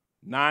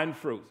 9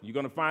 fruits. You're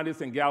going to find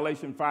this in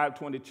Galatians 5,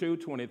 22,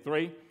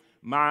 23.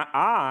 My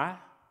eye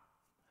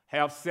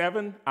have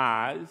 7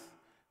 eyes,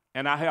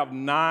 and I have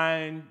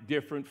 9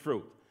 different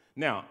fruits.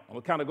 Now, I'm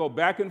going to kind of go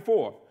back and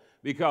forth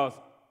because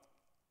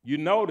you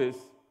notice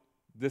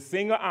the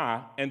single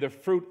eye and the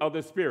fruit of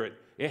the Spirit.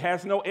 It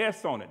has no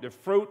S on it. The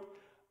fruit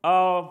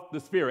of the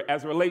Spirit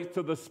as it relates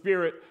to the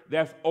Spirit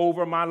that's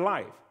over my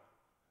life.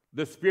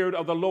 The Spirit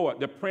of the Lord,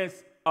 the Prince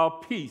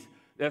of Peace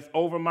that's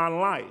over my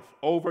life,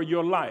 over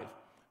your life.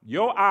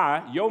 Your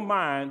eye, your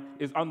mind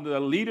is under the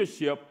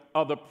leadership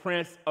of the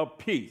Prince of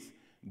Peace.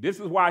 This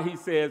is why he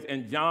says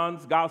in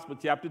John's Gospel,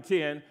 chapter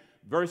 10,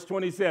 verse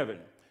 27,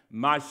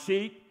 my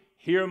sheep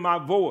hear my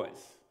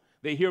voice.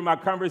 They hear my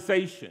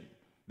conversation.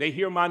 They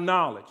hear my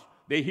knowledge.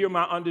 They hear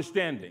my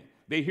understanding.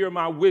 They hear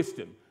my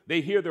wisdom.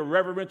 They hear the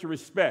reverential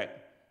respect.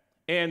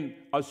 And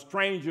a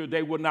stranger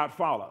they will not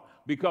follow.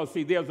 Because,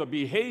 see, there's a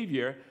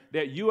behavior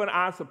that you and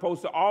I are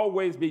supposed to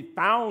always be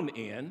found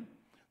in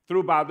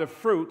through by the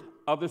fruit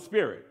of the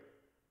Spirit.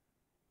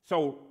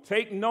 So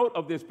take note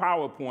of this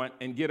PowerPoint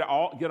and get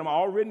them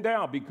all written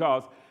down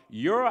because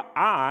your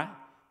eye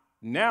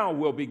now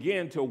will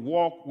begin to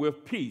walk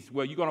with peace.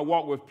 Well, you're going to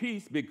walk with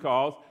peace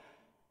because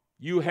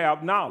you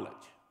have knowledge.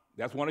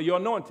 That's one of your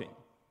anointing.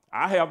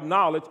 I have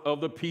knowledge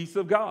of the peace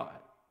of God.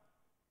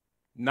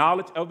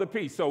 Knowledge of the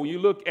peace. So when you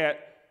look at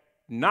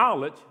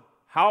knowledge,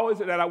 how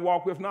is it that I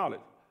walk with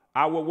knowledge?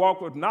 I will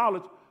walk with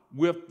knowledge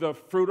with the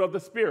fruit of the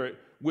Spirit,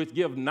 which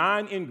give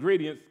 9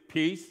 ingredients: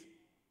 peace,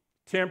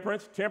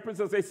 temperance. Temperance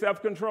is a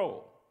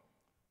self-control.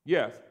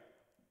 Yes,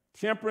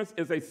 temperance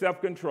is a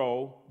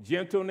self-control,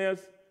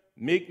 gentleness,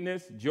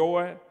 meekness,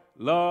 joy,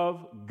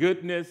 love,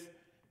 goodness,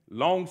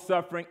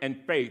 long-suffering, and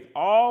faith.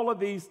 All of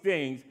these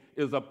things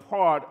is a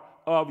part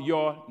of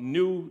your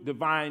new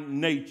divine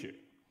nature.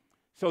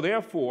 So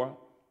therefore,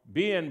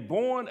 being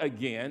born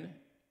again,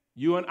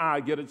 you and I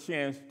get a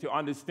chance to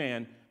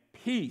understand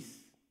peace,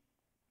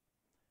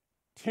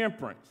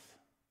 temperance,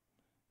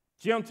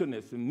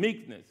 gentleness and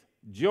meekness,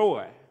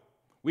 joy.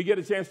 We get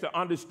a chance to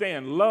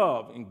understand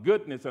love and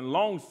goodness and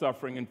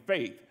long-suffering and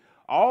faith.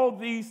 All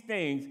these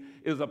things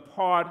is a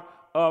part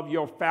of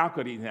your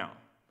faculty now.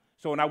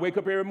 So when I wake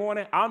up every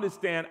morning, I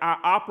understand I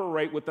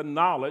operate with the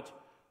knowledge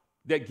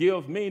that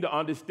gives me the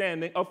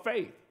understanding of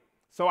faith.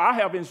 So I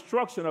have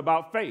instruction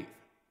about faith.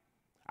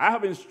 I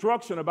have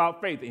instruction about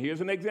faith. And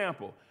here's an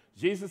example.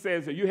 Jesus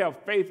says that you have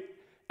faith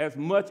as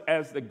much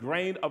as the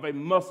grain of a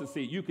mustard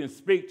seed. You can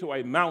speak to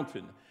a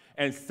mountain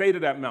and say to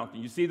that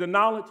mountain. You see the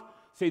knowledge?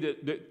 See,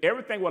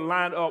 everything will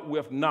line up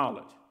with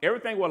knowledge.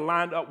 Everything will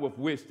line up with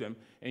wisdom,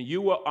 and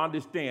you will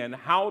understand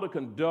how to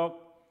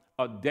conduct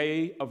a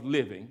day of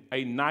living,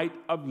 a night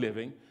of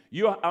living.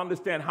 You'll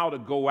understand how to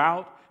go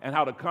out and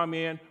how to come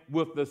in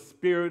with the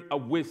spirit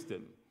of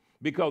wisdom,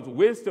 because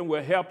wisdom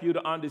will help you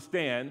to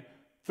understand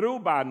through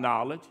by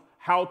knowledge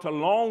how to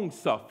long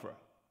suffer,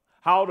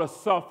 how to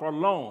suffer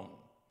long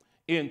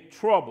in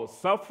trouble,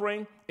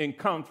 suffering in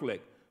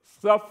conflict,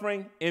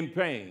 suffering in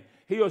pain.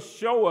 He'll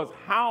show us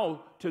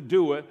how to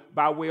do it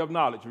by way of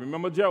knowledge.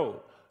 Remember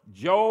Job.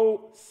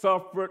 Job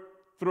suffered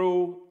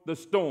through the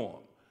storm.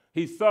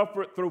 He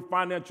suffered through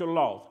financial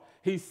loss.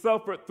 He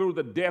suffered through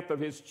the death of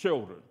his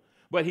children.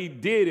 But he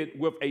did it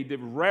with a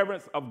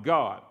reverence of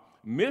God.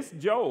 Miss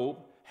Job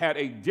had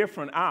a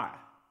different eye.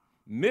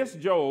 Miss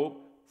Job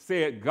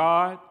said,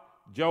 God,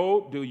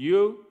 Job, do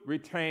you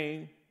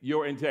retain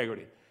your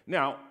integrity?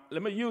 Now,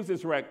 let me use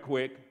this right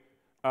quick.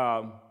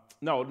 No,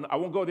 I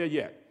won't go there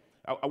yet.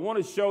 I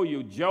want to show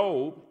you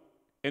Job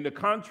in the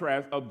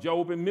contrast of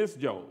Job and Miss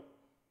Job.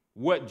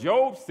 What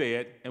Job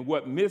said and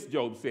what Miss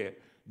Job said.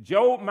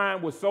 Job's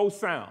mind was so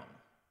sound.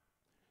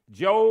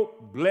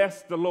 Job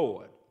blessed the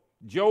Lord.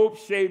 Job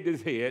shaved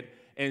his head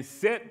and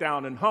sat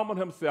down and humbled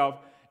himself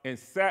in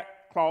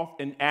sackcloth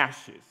and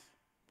ashes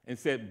and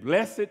said,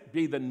 blessed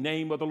be the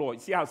name of the Lord.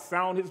 See how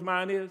sound his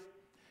mind is?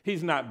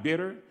 He's not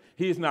bitter.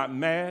 He's not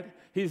mad.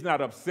 He's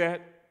not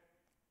upset.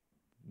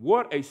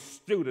 What a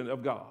student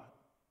of God.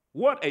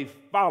 What a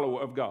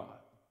follower of God.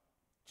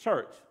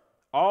 Church,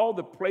 all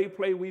the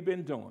play we've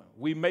been doing,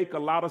 we make a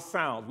lot of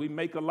sounds. We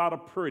make a lot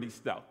of pretty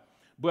stuff.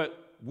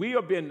 But we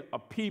have been a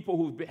people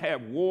who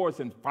have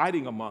wars and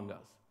fighting among us.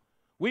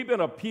 We've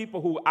been a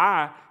people who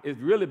has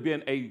really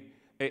been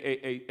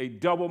a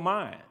double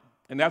mind.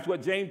 And that's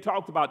what James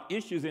talked about,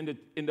 issues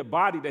in the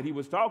body that he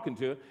was talking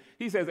to.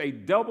 He says a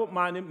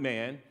double-minded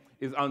man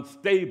is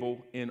unstable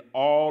in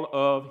all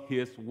of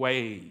his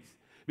ways,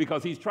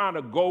 because he's trying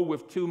to go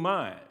with two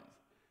minds.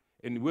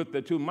 And with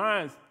the two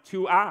minds,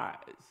 two eyes.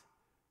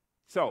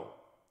 So,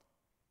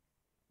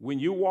 when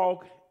you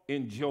walk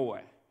in joy,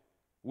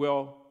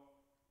 well,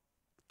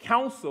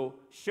 counsel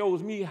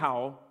shows me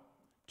how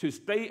to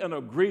stay in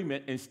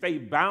agreement and stay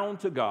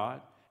bound to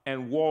God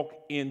and walk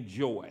in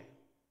joy.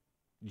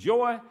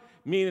 Joy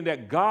meaning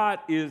that God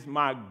is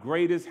my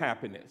greatest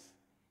happiness.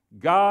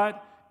 God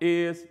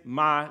is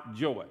my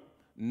joy,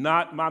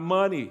 not my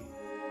money.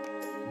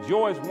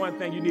 Joy is one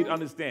thing you need to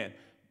understand.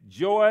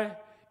 Joy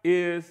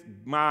is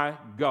my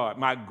God.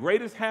 My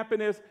greatest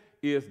happiness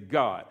is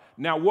God.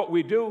 Now, what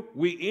we do,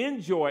 we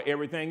enjoy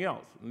everything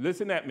else.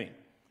 Listen at me.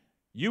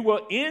 You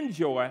will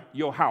enjoy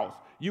your house.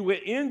 You will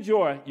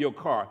enjoy your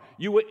car.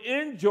 You will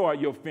enjoy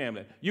your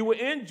family. You will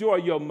enjoy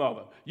your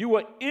mother. You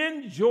will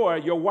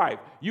enjoy your wife.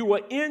 You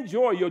will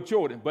enjoy your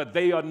children, but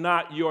they are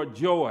not your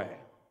joy.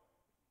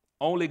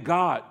 Only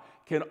God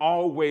can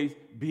always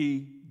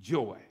be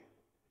joy,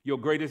 your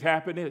greatest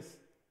happiness.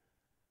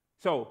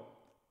 So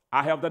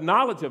I have the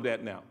knowledge of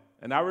that now.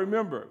 And I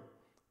remember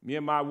me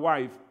and my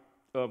wife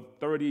of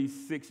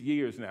 36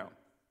 years now.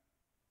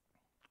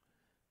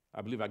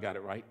 I believe I got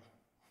it right.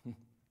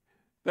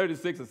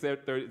 36 or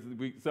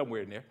 30,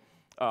 somewhere in there.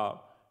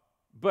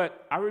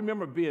 But I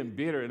remember being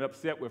bitter and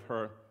upset with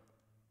her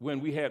when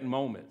we had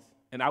moments,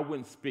 and I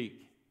wouldn't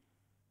speak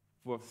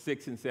for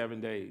 6 and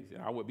 7 days,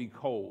 and I would be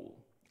cold.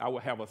 I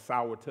would have a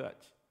sour touch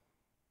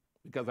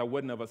because I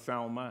wasn't of a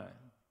sound mind.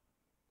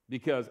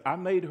 Because I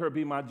made her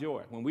be my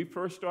joy. When we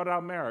first started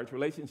our marriage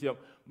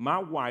relationship, my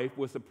wife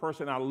was the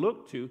person I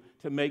looked to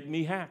make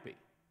me happy.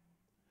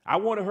 I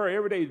wanted her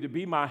every day to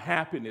be my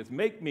happiness,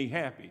 make me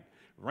happy.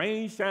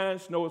 Rain, shine,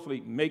 snow, or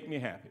sleep, make me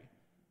happy.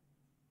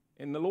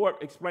 And the Lord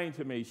explained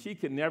to me, she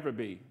can never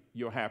be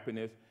your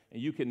happiness,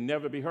 and you can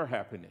never be her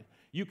happiness.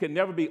 You can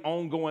never be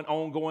ongoing,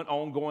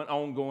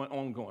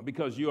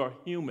 because you are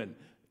human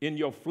in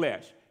your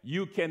flesh.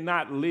 You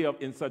cannot live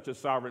in such a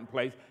sovereign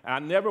place. I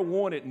never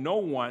wanted no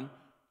one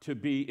to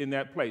be in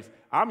that place.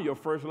 I'm your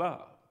first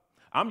love.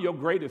 I'm your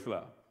greatest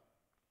love.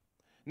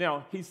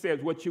 Now, he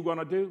says, what you're going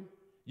to do,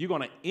 you're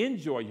going to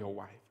enjoy your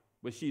wife,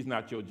 but she's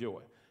not your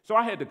joy. So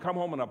I had to come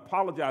home and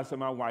apologize to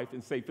my wife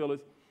and say,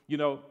 Phyllis,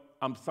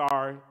 I'm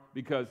sorry,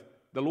 because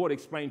the Lord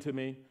explained to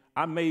me,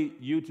 I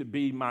made you to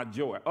be my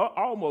joy.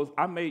 Almost,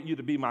 I made you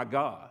to be my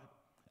God.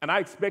 And I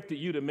expected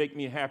you to make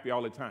me happy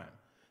all the time.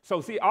 So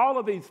see, all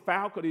of these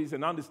faculties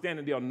and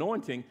understanding the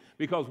anointing,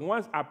 because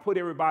once I put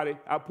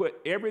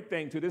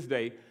everything to this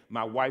day,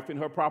 my wife in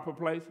her proper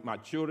place, my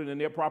children in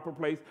their proper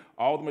place,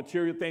 all the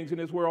material things in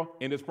this world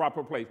in its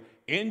proper place.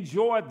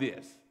 Enjoy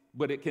this,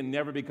 but it can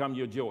never become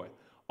your joy.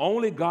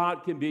 Only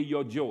God can be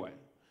your joy.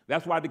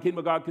 That's why the kingdom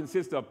of God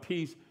consists of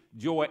peace,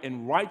 joy,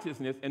 and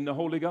righteousness in the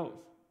Holy Ghost.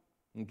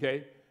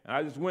 Okay? And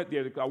I just went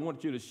there. I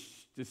want you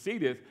to see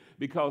this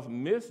because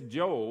Miss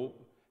Job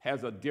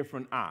has a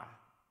different eye.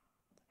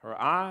 Her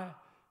eye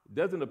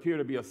doesn't appear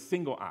to be a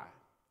single eye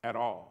at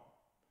all.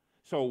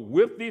 So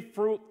with the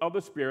fruit of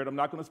the Spirit, I'm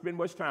not going to spend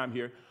much time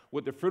here.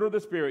 With the fruit of the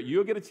Spirit,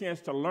 you'll get a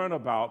chance to learn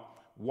about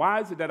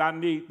why is it that I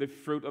need the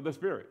fruit of the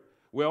Spirit.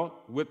 Well,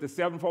 with the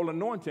sevenfold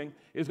anointing,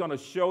 it's going to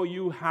show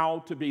you how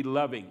to be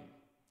loving,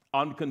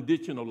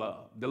 unconditional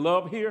love. The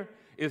love here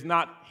is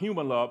not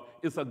human love.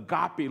 It's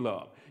agape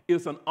love.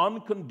 It's an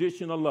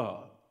unconditional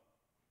love.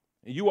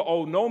 And you will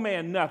owe no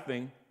man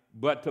nothing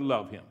but to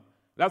love him.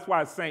 That's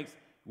why, saints,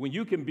 when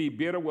you can be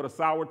bitter with a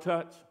sour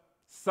touch,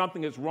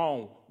 something is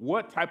wrong.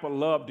 What type of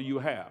love do you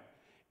have?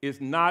 It's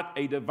not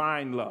a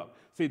divine love.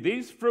 See,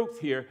 these fruits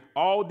here,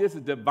 all this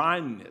is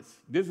divineness.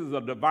 This is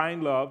a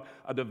divine love,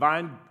 a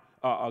divine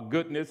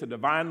goodness, a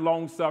divine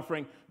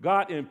long-suffering.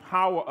 God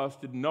empower us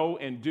to know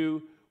and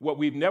do what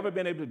we've never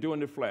been able to do in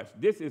the flesh.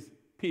 This is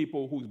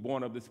people who's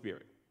born of the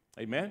Spirit.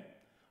 Amen?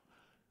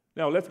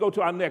 Now, let's go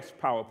to our next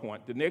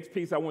PowerPoint. The next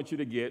piece I want you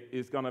to get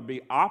is going to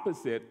be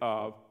opposite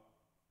of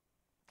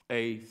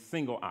a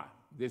single eye.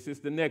 This is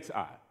the next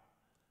eye.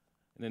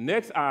 And the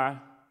next eye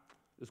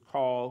is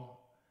called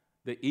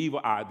the evil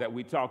eye that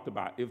we talked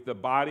about. If the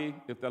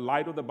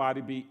light of the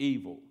body be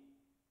evil,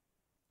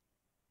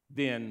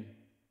 then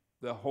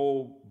the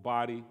whole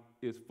body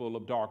is full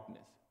of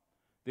darkness.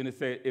 Then it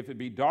said, if it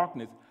be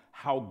darkness,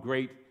 how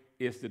great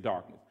is the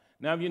darkness?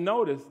 Now, if you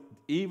notice,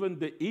 even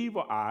the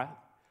evil eye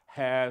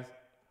has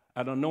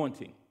an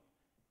anointing.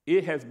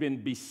 It has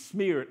been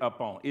besmeared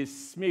upon. It's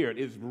smeared.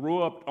 It's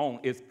rubbed on.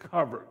 It's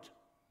covered.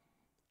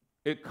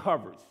 It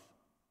covers.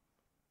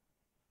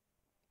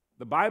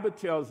 The Bible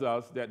tells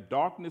us that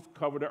darkness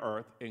covered the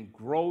earth and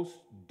gross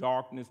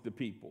darkness the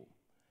people.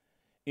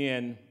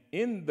 And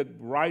in the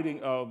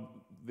writing of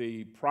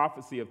the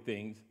prophecy of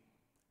things,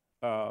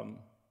 I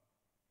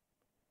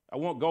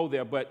won't go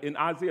there, but in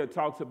Isaiah it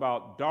talks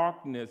about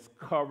darkness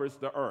covers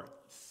the earth,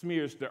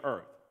 smears the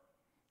earth.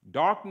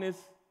 Darkness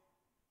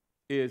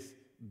is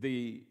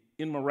the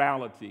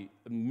immorality,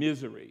 the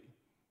misery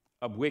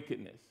of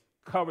wickedness,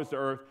 covers the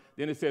earth.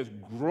 Then it says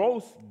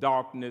gross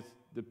darkness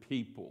the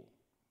people.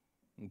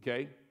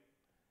 Okay?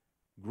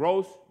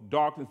 Gross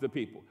darkness the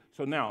people.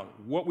 So now,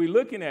 what we're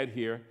looking at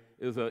here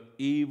is an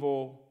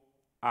evil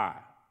eye.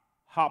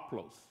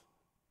 Ophthalmos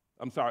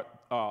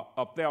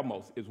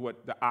is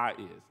what the eye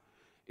is.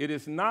 It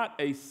is not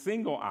a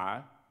single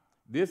eye.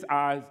 This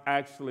eye is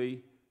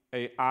actually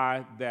an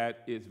eye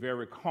that is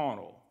very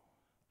carnal,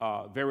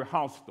 very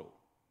hostile.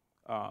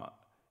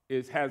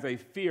 It has a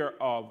fear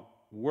of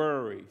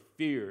worry,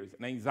 fears,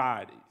 and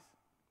anxieties.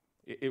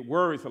 It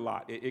worries a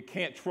lot. It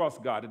can't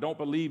trust God. It don't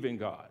believe in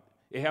God.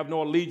 It have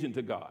no allegiance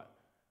to God.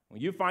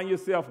 When you find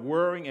yourself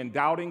worrying and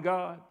doubting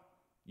God,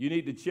 you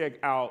need to check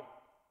out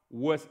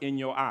what's in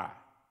your eye.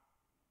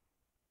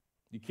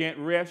 You can't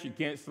rest. You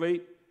can't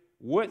sleep.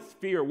 What's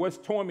fear? What's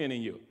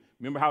tormenting you?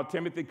 Remember how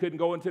Timothy couldn't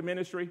go into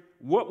ministry?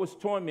 What was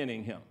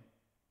tormenting him?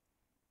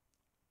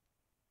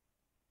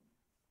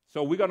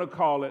 So we're going to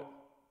call it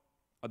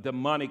a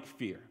demonic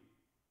fear,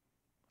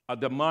 a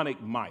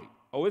demonic might.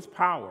 Oh, it's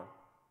power.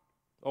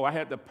 Oh, I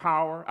had the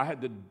power. I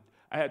had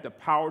the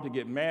power to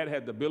get mad. I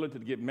had the ability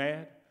to get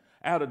mad.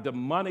 I had a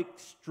demonic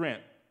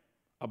strength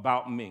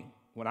about me.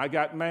 When I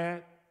got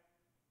mad,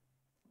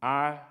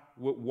 I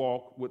would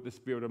walk with the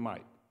spirit of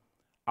might.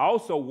 I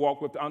also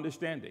walk with the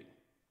understanding.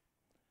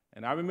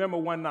 And I remember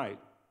one night,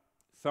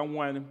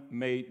 someone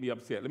made me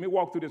upset. Let me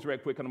walk through this real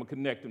quick, and I'm going to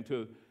connect them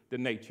to the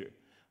nature.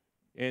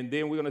 And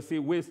then we're going to see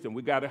wisdom.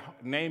 We got to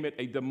name it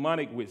a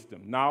demonic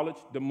wisdom. Knowledge,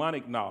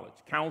 demonic knowledge.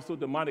 Counsel,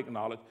 demonic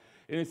knowledge.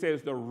 And it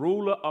says the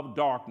ruler of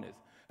darkness.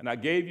 And I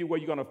gave you where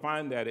you're going to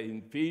find that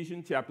in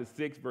Ephesians chapter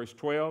 6, verse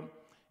 12,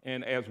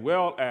 and as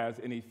well as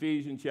in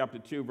Ephesians chapter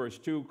 2, verse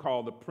 2,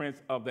 called the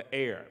prince of the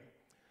air.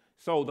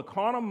 So the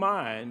carnal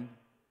mind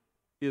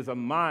is a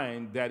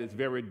mind that is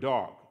very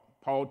dark.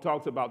 Paul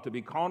talks about to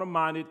be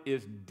carnal-minded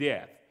is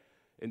death,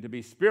 and to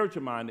be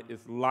spiritual-minded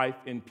is life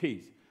and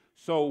peace.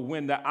 So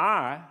when the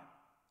eye,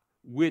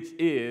 which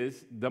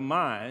is the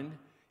mind,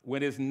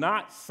 when it's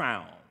not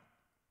sound,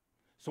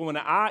 so when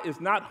the eye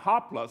is not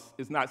hopeless,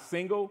 it's not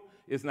single,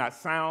 it's not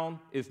sound,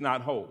 it's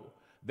not whole.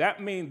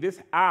 That means this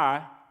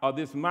eye or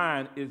this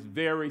mind is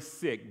very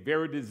sick,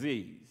 very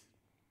diseased,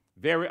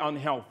 very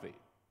unhealthy.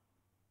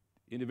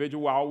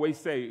 Individual, I always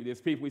say, there's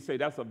people we say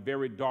that's a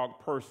very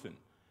dark person.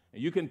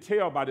 And you can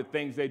tell by the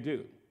things they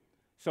do.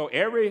 So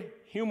every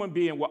human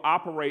being will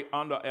operate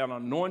under an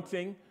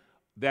anointing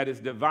that is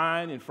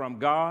divine and from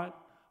God,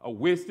 a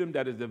wisdom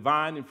that is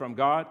divine and from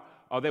God,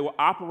 or they will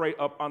operate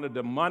up under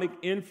demonic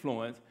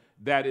influence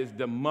that is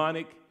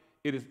demonic.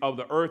 It is of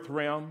the earth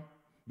realm.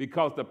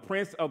 because the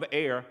prince of the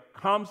air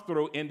comes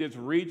through in this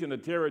region, the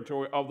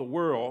territory of the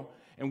world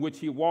in which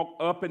he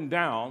walked up and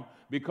down,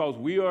 because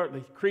we are the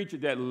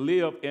creatures that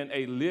live in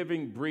a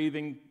living,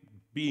 breathing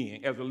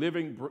being, as a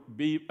living,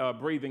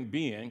 breathing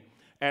being,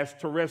 as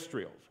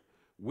terrestrials.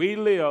 We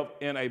live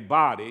in a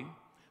body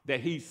that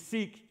he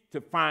seeks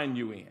to find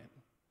you in.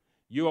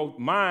 Your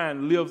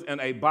mind lives in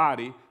a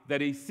body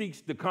that he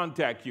seeks to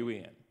contact you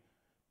in.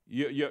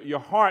 Your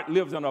heart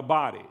lives in a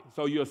body.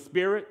 So your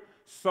spirit,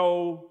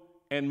 soul,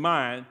 and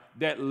mind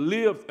that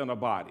lives in a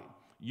body.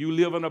 You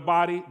live in a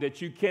body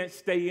that you can't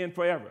stay in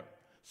forever.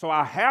 So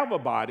I have a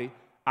body,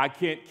 I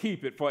can't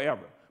keep it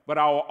forever. But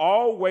I will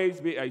always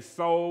be a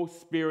soul,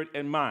 spirit,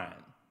 and mind.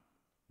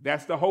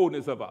 That's the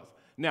wholeness of us.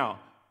 Now,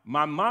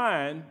 my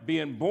mind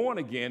being born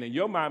again and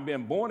your mind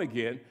being born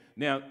again,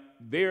 now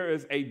there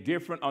is a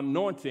different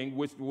anointing,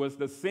 which was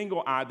the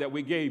single eye that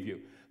we gave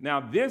you. Now,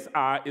 this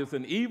eye is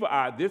an evil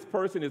eye. This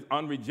person is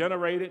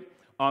unregenerated,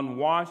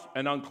 unwashed,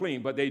 and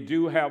unclean, but they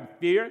do have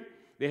fear.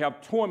 They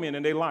have torment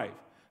in their life.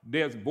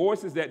 There's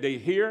voices that they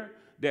hear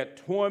that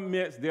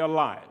torments their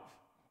lives.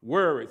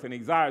 Worries and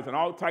anxieties and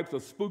all types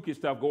of spooky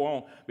stuff go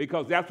on,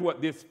 because that's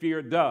what this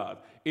fear does.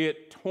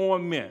 It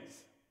torments.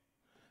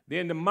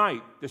 Then the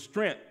might, the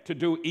strength to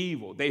do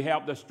evil. They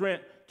have the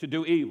strength to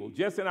do evil.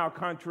 Just in our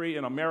country,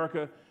 in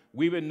America,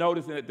 we've been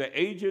noticing that the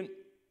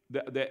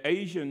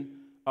Asian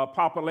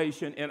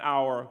population in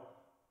our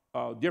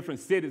different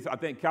cities, I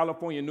think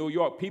California, New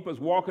York, people's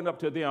walking up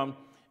to them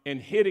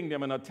and hitting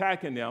them and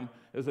attacking them.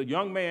 There's a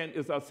young man,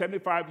 it's a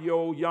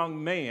 75-year-old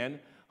young man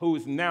who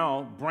is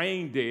now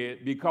brain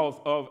dead because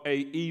of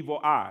an evil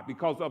eye,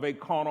 because of a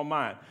carnal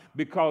mind,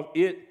 because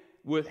it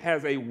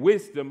has a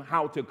wisdom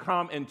how to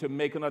come and to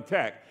make an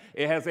attack.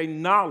 It has a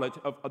knowledge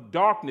of a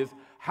darkness,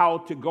 how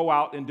to go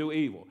out and do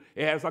evil.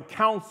 It has a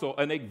counsel,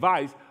 an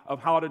advice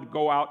of how to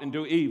go out and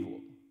do evil.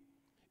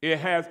 It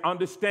has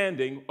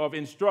understanding of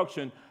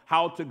instruction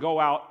how to go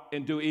out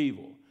and do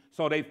evil.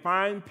 So they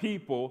find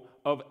people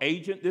of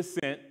agent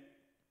descent,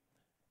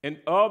 and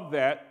of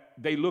that,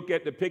 they look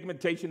at the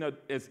pigmentation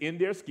that's in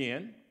their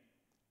skin,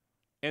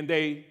 and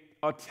they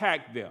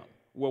attack them.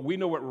 Well, we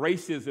know what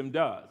racism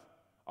does.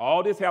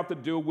 All this have to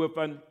do with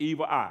an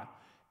evil eye.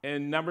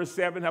 And number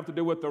 7 have to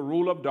do with the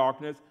rule of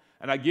darkness.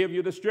 And I give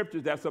you the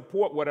scriptures that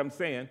support what I'm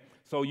saying,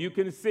 so you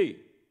can see.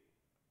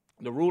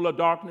 The rule of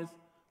darkness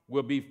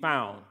will be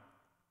found.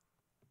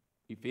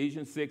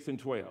 Ephesians 6 and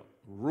 12.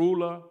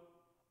 Ruler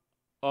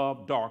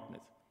of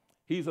darkness.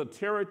 He's a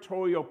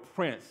territorial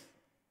prince.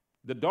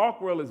 The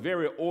dark world is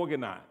very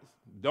organized.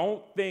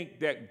 Don't think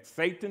that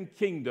Satan's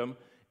kingdom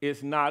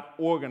is not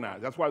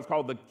organized. That's why it's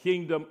called the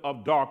kingdom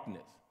of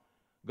darkness.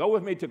 Go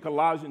with me to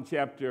Colossians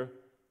chapter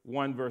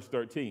 1, verse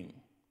 13.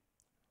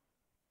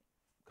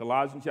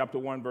 Colossians chapter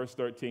 1, verse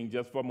 13,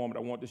 just for a moment,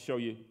 I want to show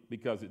you,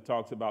 because it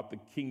talks about the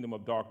kingdom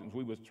of darkness.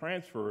 We was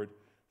transferred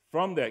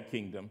from that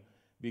kingdom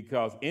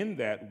because in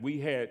that we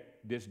had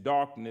this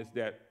darkness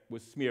that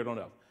was smeared on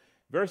us.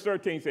 Verse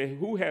 13 says,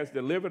 who has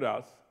delivered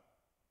us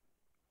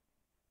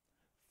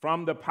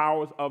from the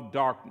powers of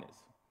darkness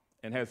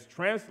and has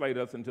translated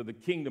us into the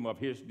kingdom of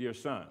his dear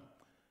Son.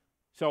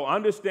 So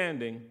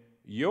understanding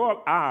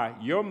your eye,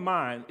 your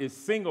mind is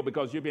single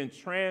because you've been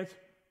transferred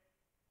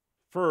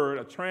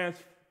or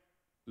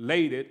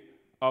translated,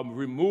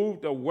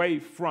 removed away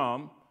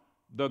from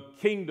the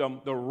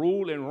kingdom, the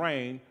rule and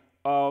reign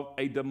of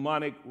a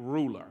demonic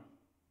ruler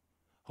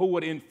who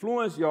would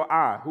influence your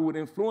eye, who would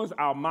influence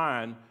our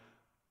mind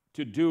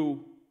to do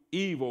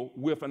evil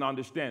with an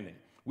understanding.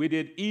 We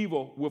did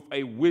evil with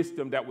a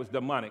wisdom that was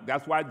demonic.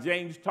 That's why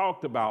James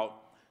talked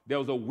about there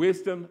was a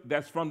wisdom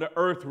that's from the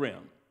earth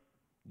realm.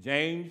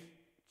 James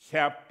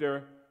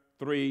chapter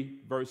 3,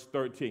 verse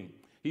 13.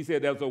 He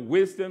said there's a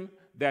wisdom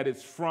that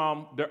is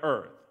from the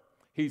earth.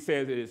 He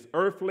says it is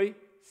earthly,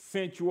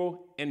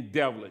 sensual, and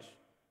devilish.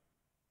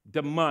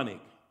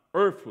 Demonic,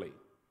 earthly.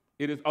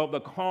 It is of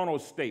the carnal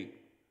state.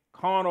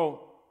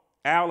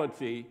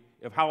 Carnality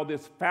of how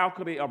this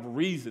faculty of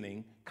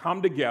reasoning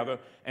come together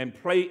and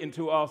play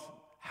into us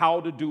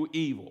how to do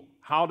evil,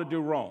 how to do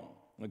wrong,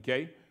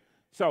 okay?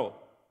 So,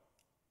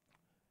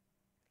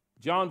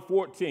 John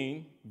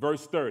 14,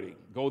 verse 30.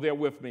 Go there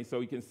with me so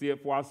you can see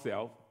it for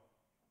ourselves.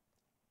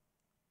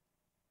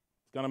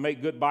 It's going to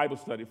make good Bible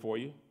study for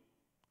you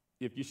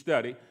if you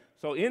study.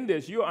 So in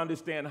this, you'll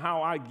understand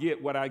how I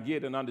get what I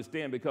get and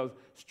understand, because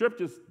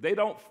scriptures, they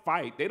don't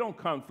fight, they don't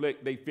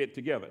conflict, they fit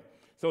together.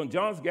 So in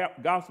John's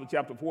Gospel,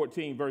 chapter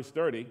 14, verse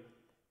 30,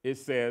 it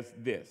says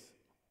this,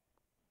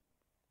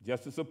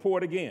 just to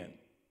support again,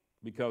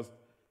 because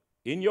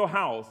in your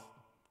house,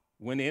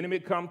 when the enemy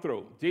come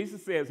through,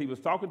 Jesus says he was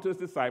talking to his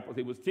disciples,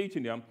 he was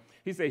teaching them.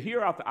 He said,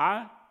 hereafter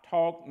I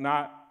talk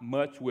not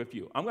much with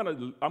you. I'm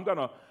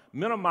gonna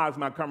minimize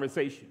my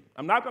conversation.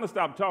 I'm not gonna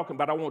stop talking,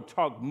 but I won't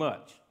talk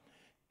much.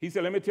 He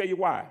said, let me tell you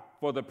why.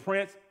 For the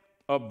prince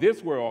of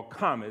this world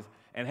cometh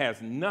and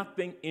has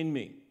nothing in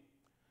me.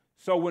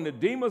 So when the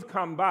demons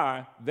come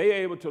by, they're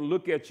able to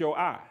look at your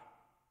eye.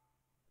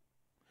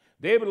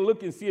 They're able to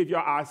look and see if your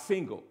eye's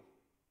single.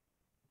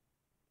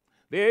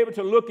 They're able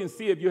to look and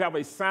see if you have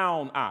a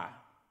sound eye.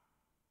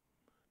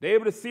 They're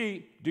able to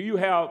see, do you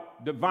have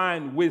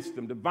divine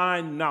wisdom,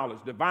 divine knowledge,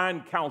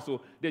 divine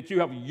counsel that you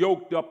have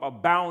yoked up or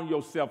bound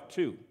yourself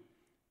to?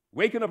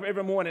 Waking up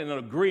every morning and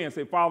agree and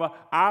say, Father,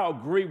 I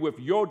agree with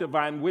your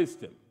divine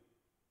wisdom.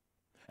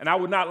 And I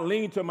would not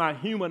lean to my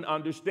human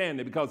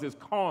understanding because it's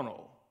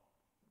carnal.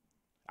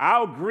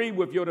 I'll agree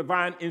with your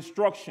divine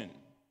instruction.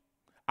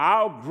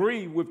 I'll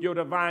agree with your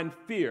divine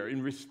fear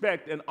and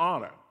respect and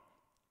honor.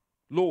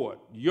 Lord,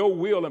 your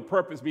will and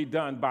purpose be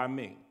done by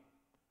me.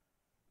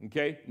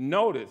 Okay?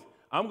 Notice,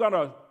 I'm going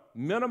to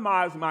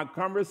minimize my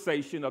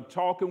conversation of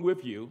talking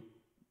with you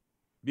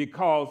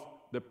because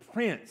the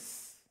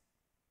prince,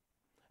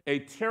 a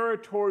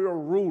territorial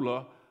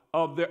ruler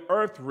of the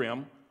earth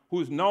realm,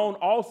 who's known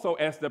also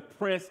as the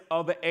prince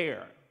of the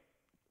air.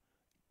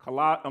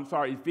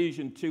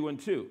 Ephesians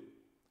 2:2.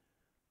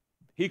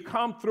 He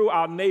come through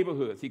our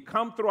neighborhoods. He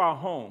come through our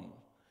homes.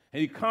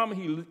 And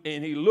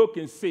he look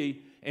and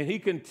see, and he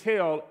can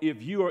tell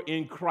if you are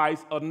in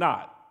Christ or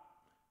not.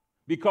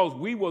 Because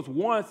we was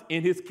once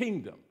in his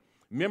kingdom.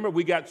 Remember,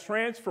 we got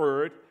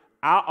transferred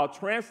out or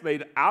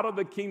translated out of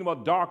the kingdom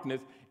of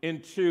darkness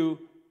into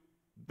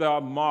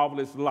the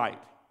marvelous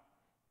light.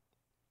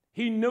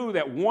 He knew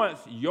that once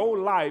your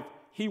life,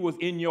 he was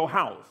in your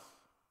house.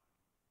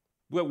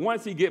 But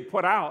once he get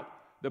put out,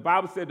 the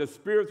Bible said the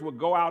spirits will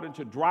go out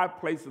into dry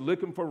places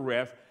looking for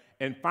rest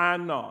and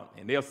find none.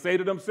 And they'll say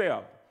to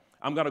themselves,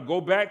 I'm going to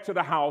go back to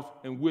the house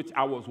in which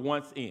I was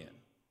once in.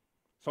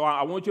 So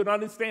I want you to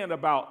understand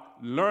about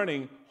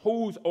learning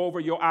who's over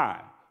your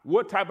eye.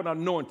 What type of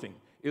anointing?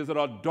 Is it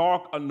a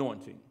dark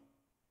anointing?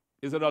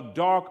 Is it a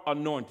dark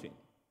anointing?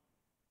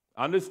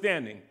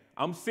 Understanding,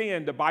 I'm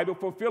seeing the Bible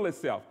fulfill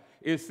itself.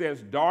 It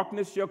says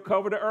darkness shall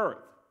cover the earth.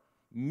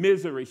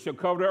 Misery shall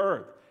cover the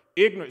earth.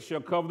 Ignorance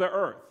shall cover the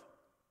earth.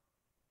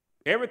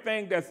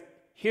 Everything that's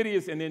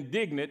hideous and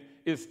indignant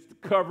is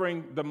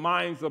covering the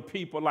minds of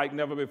people like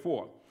never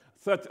before.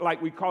 Such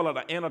like we call it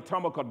an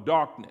anatomical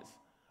darkness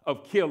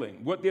of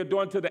killing. What they're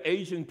doing to the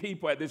Asian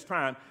people at this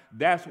time,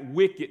 that's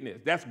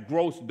wickedness. That's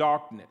gross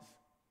darkness.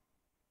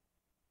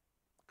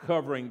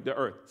 Covering the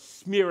earth,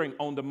 smearing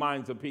on the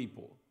minds of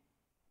people.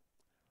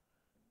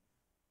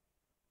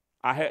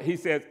 He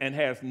says, and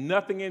has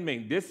nothing in me.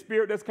 This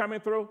spirit that's coming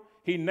through,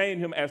 he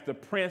named him as the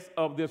prince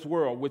of this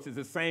world, which is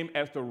the same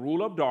as the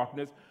ruler of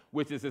darkness,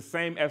 which is the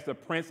same as the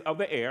prince of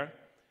the air.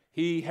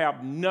 He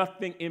have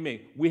nothing in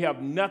me. We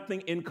have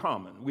nothing in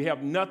common. We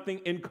have nothing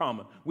in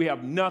common. We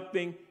have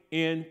nothing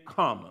in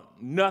common.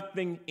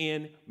 Nothing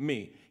in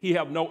me. He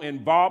have no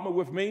involvement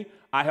with me.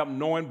 I have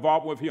no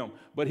involvement with him.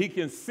 But he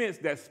can sense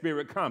that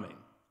spirit coming.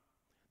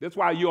 That's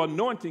why your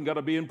anointing got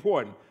to be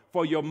important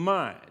for your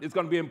mind. It's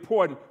going to be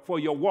important for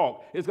your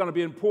walk. It's going to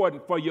be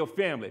important for your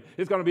family.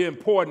 It's going to be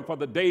important for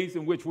the days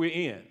in which we're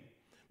in.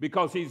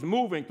 Because he's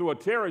moving through a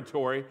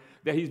territory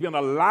that he's been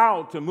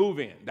allowed to move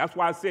in. That's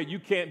why I said you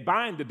can't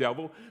bind the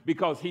devil,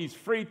 because he's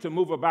free to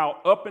move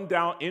about up and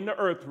down in the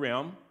earth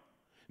realm.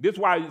 This is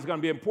why it's going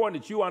to be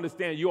important that you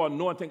understand your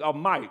anointing of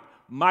might.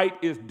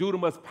 Might is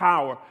dunamis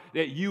power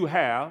that you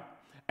have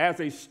as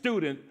a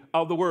student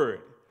of the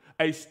word.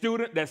 A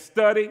student that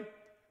study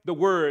the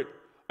word,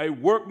 a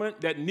workman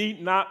that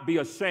need not be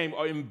ashamed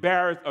or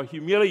embarrassed or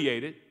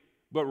humiliated,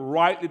 but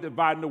rightly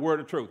dividing the word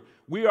of truth.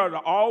 We are to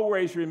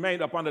always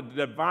remain upon the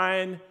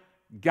divine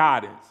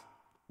guidance,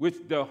 which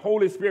the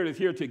Holy Spirit is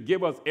here to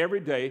give us every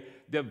day,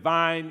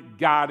 divine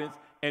guidance,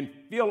 and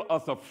fill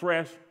us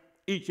afresh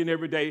each and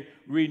every day,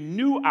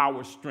 renew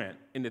our strength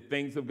in the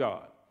things of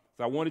God.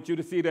 So I wanted you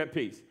to see that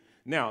piece.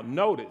 Now,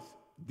 notice,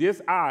 this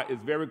eye is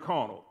very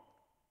carnal,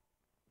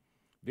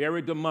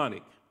 very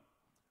demonic.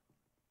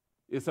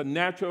 It's a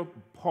natural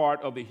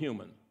part of the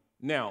human.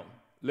 Now,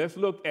 let's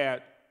look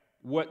at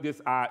what this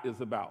eye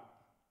is about.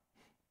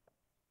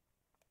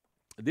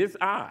 This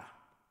eye,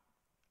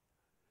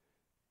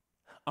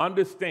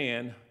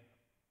 understand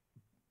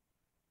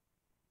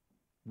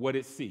what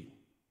it sees.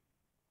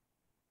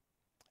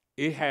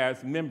 It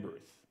has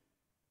members.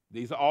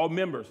 These are all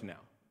members now.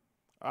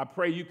 I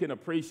pray you can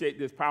appreciate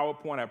this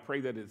PowerPoint. I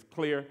pray that it's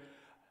clear.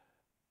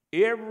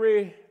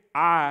 Every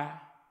eye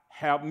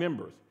have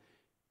members.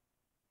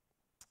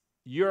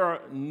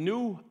 Your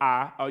new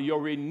eye or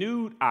your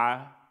renewed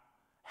eye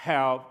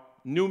have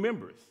new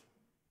members.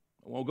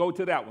 I won't go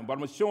to that one, but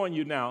I'm showing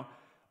you now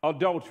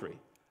adultery.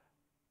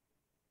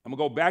 I'm going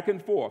to go back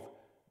and forth.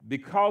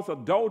 Because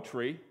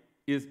adultery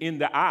is in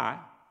the eye,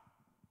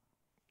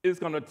 it's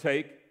going to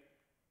take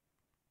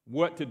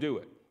what to do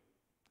it.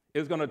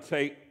 It's going to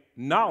take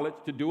knowledge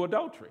to do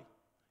adultery.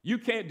 You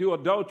can't do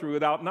adultery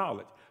without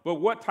knowledge. But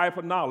what type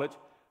of knowledge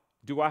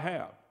do I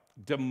have?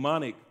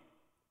 Demonic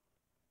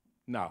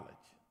knowledge.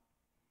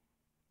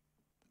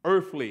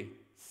 Earthly,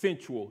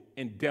 sensual,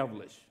 and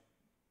devilish.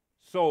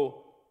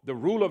 So the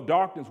rule of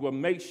darkness will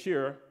make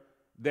sure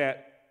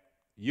that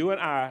you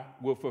and I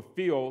will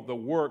fulfill the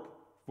work,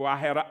 for I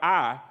had an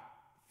eye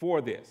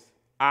for this.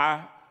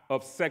 Eye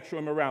of sexual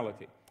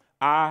immorality.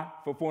 Eye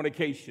for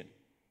fornication.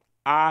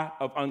 Eye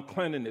of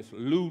uncleanness,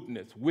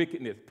 lewdness,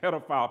 wickedness,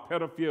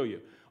 pedophilia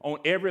on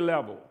every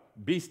level.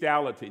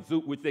 Bestiality,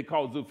 which they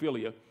call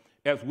zoophilia.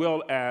 as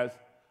well as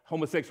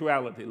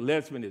homosexuality,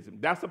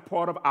 lesbianism. That's a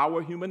part of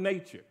our human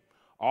nature.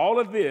 All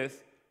of this,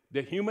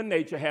 the human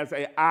nature has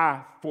an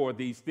eye for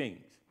these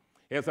things.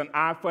 It has an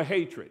eye for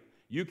hatred.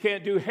 You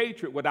can't do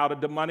hatred without a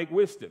demonic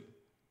wisdom.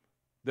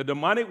 The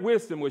demonic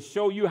wisdom will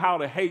show you how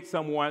to hate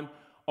someone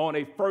on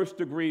a first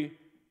degree,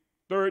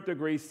 third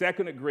degree,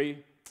 second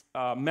degree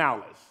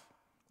malice.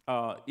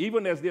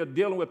 Even as they're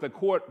dealing with the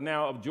court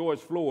now of George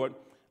Floyd,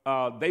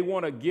 they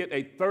want to get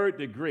a third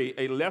degree,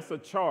 a lesser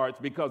charge,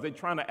 because they're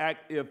trying to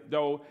act as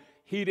though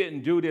he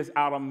didn't do this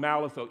out of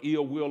malice or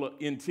ill will or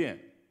intent.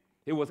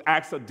 It was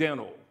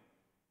accidental.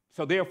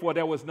 So therefore,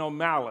 there was no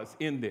malice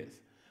in this.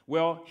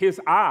 Well, his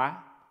eye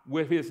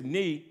with his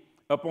knee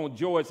up on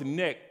George's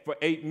neck for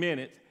 8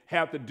 minutes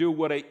had to do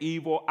with an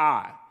evil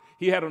eye.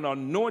 He had an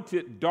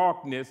anointed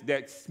darkness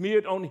that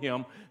smeared on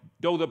him.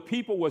 Though the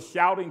people were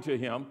shouting to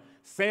him,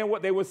 saying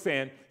what they were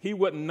saying, he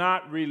would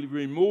not really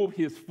remove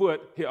his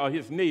foot or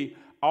his knee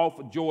off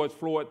of George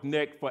Floyd's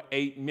neck for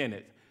 8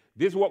 minutes.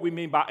 This is what we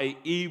mean by an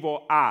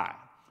evil eye,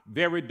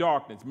 very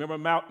darkness.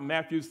 Remember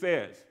Matthew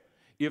says,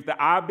 if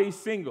the eye be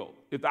single,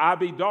 if the eye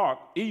be dark,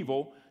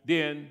 evil,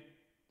 then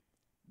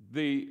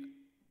the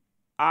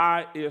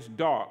eye is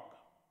dark.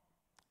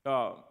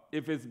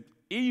 If it's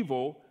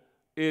evil,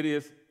 it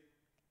is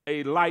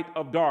a light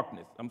of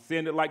darkness. I'm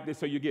saying it like this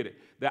so you get it.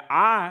 The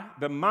eye,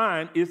 the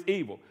mind is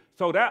evil.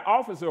 So that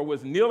officer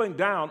was kneeling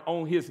down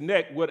on his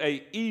neck with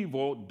an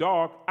evil,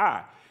 dark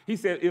eye. He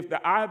said, if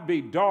the eye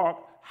be dark,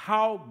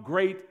 how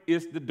great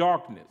is the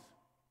darkness?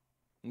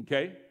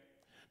 Okay?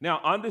 Now,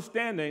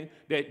 understanding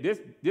that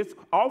this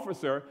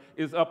officer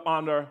is up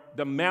under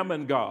the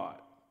mammon god.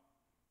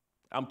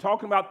 I'm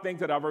talking about things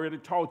that I've already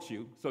taught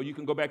you, so you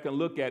can go back and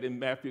look at in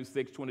Matthew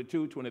 6,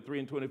 22, 23,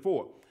 and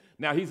 24.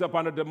 Now, he's up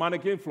under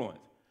demonic influence.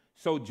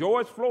 So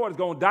George Floyd is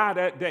going to die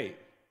that day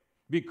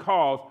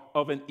because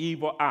of an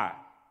evil eye.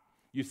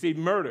 You see,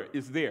 murder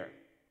is there.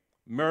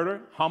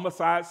 Murder,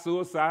 homicide,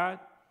 suicide.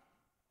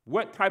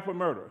 What type of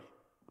murder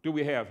do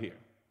we have here?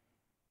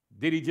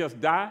 Did he just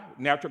die?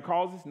 Natural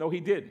causes? No, he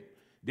didn't.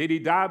 Did he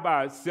die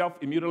by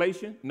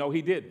self-mutilation? No,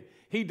 he didn't.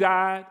 He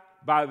died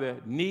by the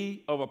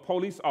knee of a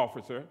police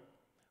officer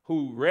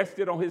who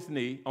rested on his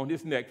knee, on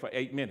his neck for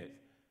 8 minutes.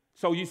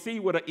 So you see,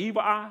 with an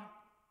evil eye,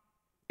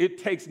 it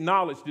takes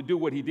knowledge to do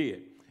what he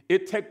did.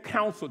 It takes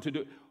counsel to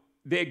do.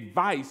 The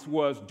advice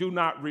was, do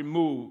not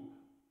remove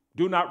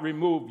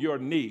your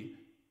knee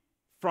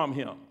from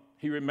him.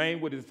 He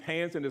remained with his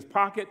hands in his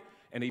pocket,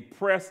 and he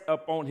pressed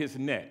up on his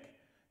neck.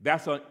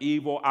 That's an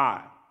evil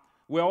eye.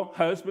 Well,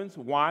 husbands,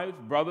 wives,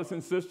 brothers,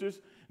 and sisters,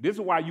 this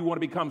is why you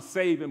want to become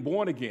saved and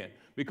born again,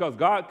 because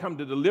God come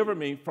to deliver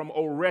me from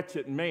a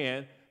wretched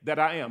man that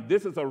I am.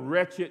 This is a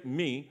wretched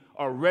me,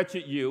 a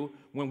wretched you.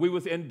 When we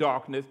was in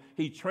darkness,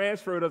 he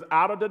transferred us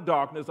out of the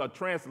darkness, or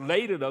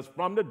translated us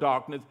from the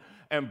darkness,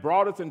 and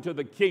brought us into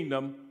the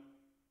kingdom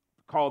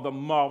called the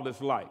marvelous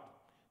light.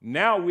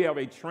 Now we have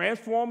a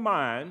transformed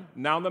mind.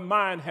 Now the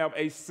mind have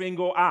a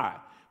single eye.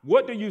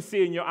 What do you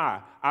see in your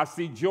eye? I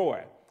see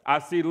joy. I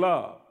see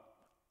love.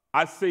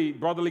 I see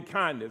brotherly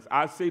kindness.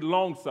 I see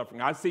long-suffering.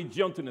 I see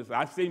gentleness.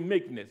 I see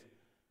meekness.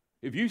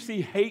 If you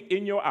see hate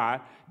in your eye,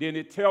 then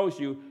it tells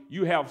you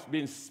you have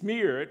been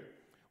smeared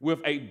with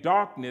a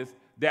darkness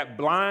that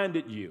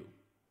blinded you,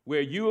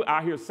 where you,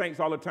 I hear saints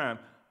all the time,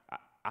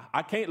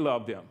 I can't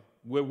love them.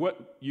 Well,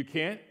 what, you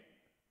can't?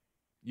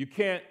 You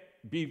can't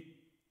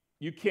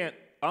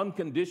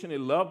unconditionally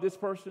love this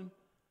person?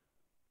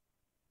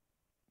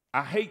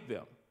 I hate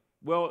them.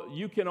 Well,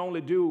 you can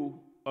only do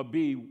or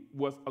be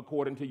what's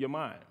according to your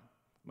mind.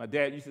 My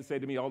dad used to say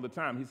to me all the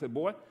time, he said,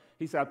 boy,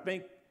 he said,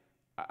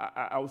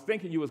 I was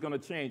thinking you was going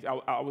to change.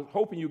 I was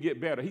hoping you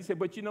get better. He said,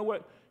 but you know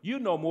what? You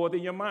know more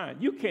than your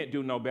mind. You can't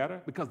do no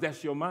better because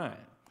that's your mind.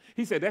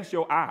 He said, that's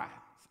your eye.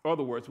 In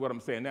other words, what I'm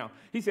saying now.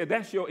 He said,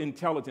 that's your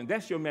intelligence.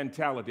 That's your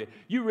mentality.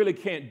 You really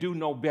can't do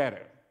no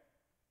better.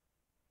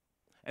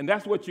 And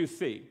that's what you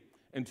see.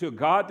 Until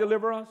God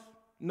deliver us,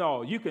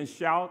 no, you can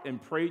shout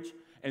and preach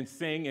and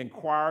sing in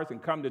choirs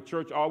and come to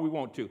church all we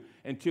want to.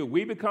 Until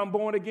we become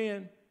born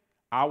again,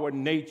 our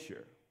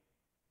nature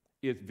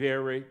is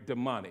very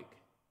demonic.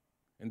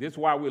 And this is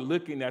why we're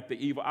looking at the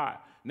evil eye.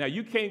 Now,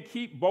 you can't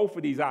keep both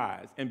of these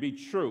eyes and be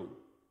true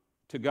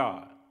to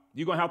God.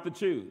 You're going to have to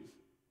choose.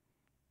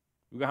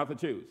 You're going to have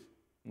to choose,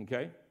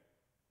 okay?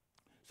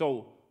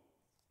 So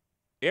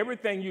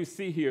everything you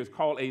see here is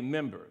called a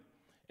member.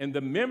 And the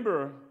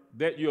member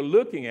that you're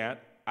looking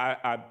at,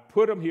 I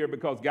put them here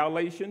because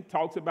Galatians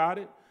talks about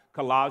it.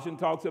 Colossians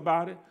talks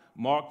about it.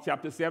 Mark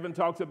chapter 7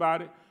 talks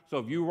about it. So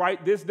if you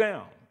write this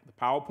down, the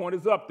PowerPoint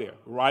is up there.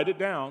 Write it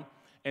down.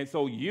 And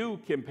so you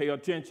can pay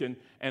attention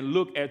and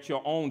look at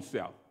your own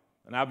self.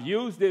 And I've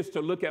used this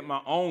to look at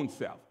my own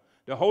self.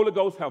 The Holy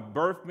Ghost have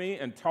birthed me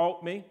and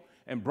taught me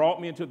and brought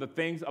me into the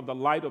things of the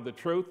light of the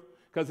truth,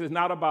 because it's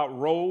not about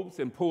robes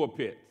and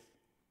pulpits.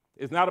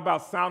 It's not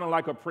about sounding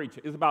like a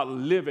preacher. It's about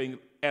living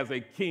as a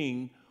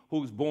king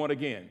who's born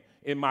again.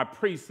 In my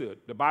priesthood,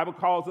 the Bible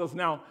calls us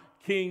now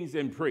kings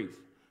and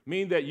priests,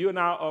 meaning that you're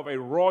now of a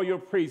royal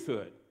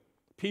priesthood,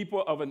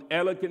 people of an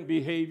elegant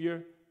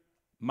behavior,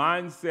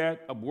 mindset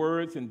of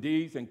words and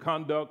deeds and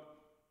conduct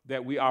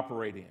that we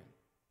operate in.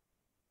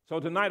 So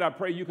tonight I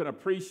pray you can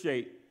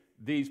appreciate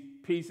these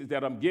pieces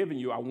that I'm giving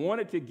you. I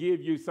wanted to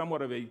give you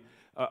somewhat of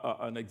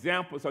an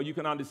example so you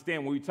can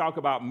understand when we talk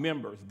about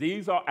members.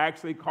 These are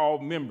actually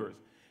called members.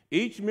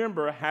 Each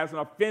member has an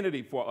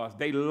affinity for us.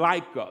 They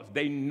like us.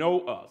 They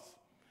know us.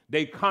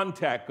 They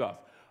contact us.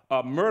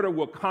 Murder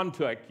will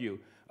contact you.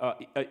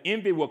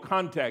 Envy will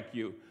contact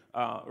you.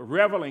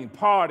 Reveling,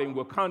 partying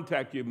will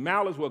contact you.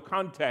 Malice will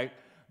contact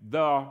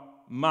the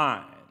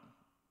mind.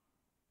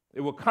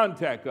 It will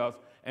contact us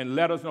and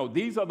let us know.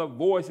 These are the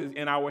voices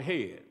in our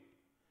head.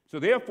 So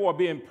therefore,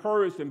 being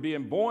purged and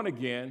being born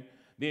again,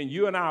 then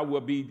you and I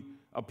will be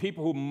a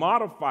people who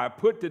modify,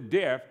 put to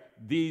death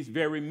these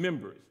very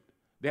members.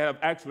 They have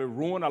actually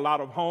ruined a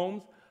lot of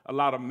homes, a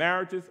lot of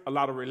marriages, a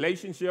lot of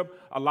relationships,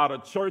 a lot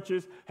of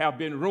churches have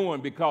been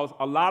ruined because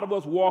a lot of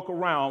us walk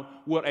around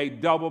with a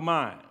double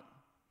mind.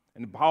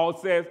 And Paul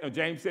says, and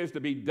James says, to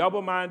be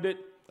double-minded,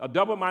 a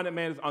double-minded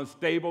man is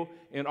unstable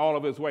in all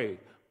of his ways.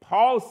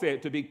 Paul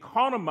said to be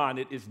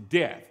carnal-minded is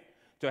death.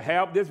 To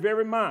have this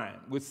very mind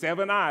with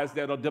 7 eyes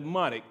that are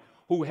demonic,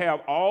 who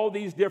have all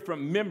these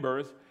different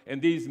members, and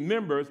these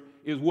members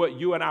is what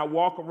you and I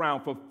walk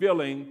around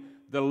fulfilling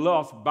the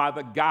lust by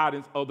the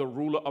guidance of the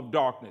ruler of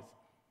darkness,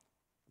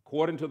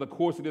 according to the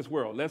course of this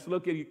world. Let's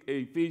look at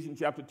Ephesians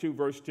chapter 2,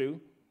 verse 2,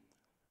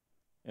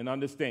 and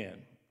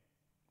understand.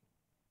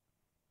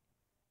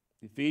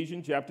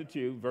 Ephesians chapter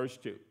 2, verse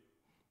 2.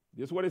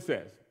 This is what it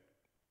says.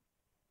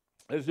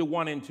 Let's do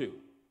 1 and 2.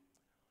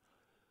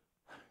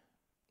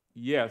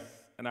 Yes,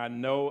 and I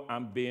know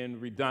I'm being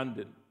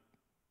redundant.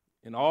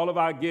 In all of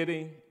our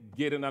getting,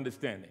 get an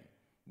understanding.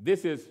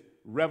 This is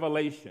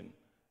revelation,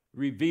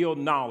 revealed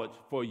knowledge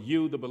for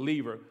you, the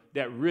believer,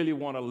 that really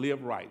want to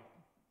live right.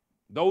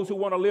 Those who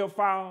want to live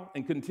foul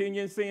and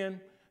continue in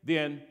sin,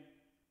 then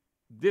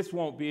this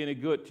won't be any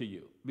good to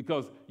you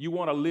because you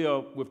want to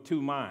live with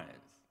 2 minds.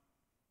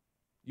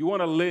 You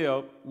want to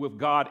live with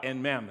God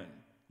and mammon.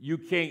 You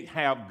can't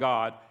have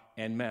God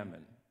and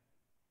mammon.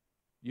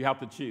 You have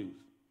to choose.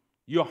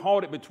 You're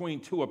halted between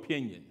 2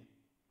 opinions.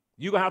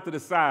 You're going to have to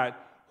decide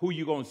who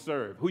you're going to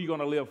serve, who you're going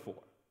to live for.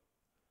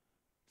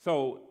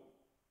 So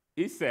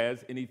it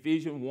says in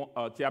Ephesians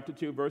chapter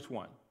 2, verse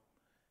 1,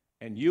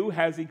 and you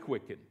has he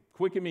quickened.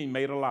 Quickened means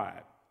made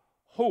alive.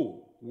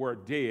 Who were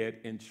dead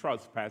in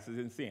trespasses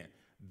and sin.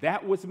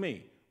 That was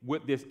me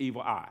with this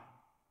evil eye.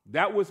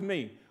 That was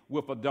me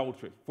with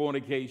adultery,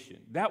 fornication.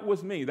 That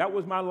was me. That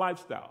was my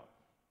lifestyle.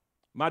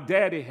 My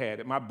daddy had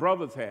it. My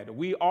brothers had it.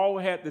 We all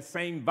had the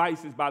same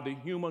vices by the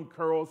human,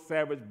 curl,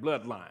 savage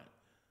bloodline.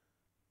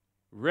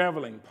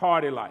 Reveling,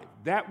 party life.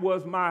 That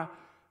was my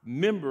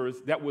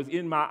members that was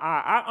in my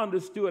eye. I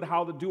understood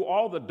how to do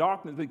all the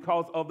darkness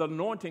because of the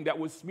anointing that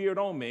was smeared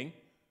on me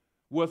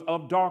was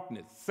of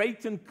darkness.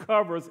 Satan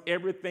covers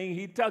everything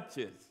he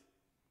touches.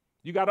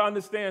 You got to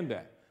understand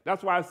that.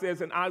 That's why it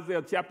says in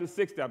Isaiah chapter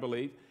 60, I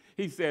believe,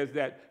 he says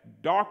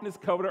that darkness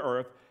covered the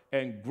earth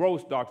and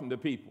gross darkness the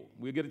people.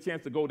 We'll get a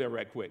chance to go there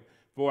right quick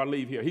before I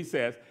leave here. He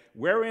says,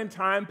 wherein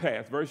time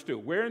past, verse 2,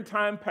 wherein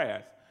time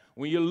past,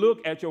 when you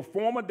look at your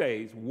former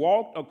days,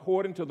 walked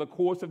according to the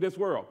course of this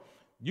world.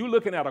 You're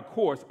looking at a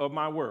course of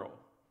my world.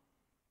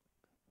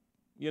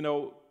 You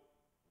know,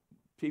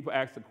 people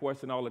ask the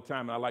question all the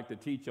time, and I like to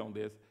teach on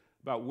this,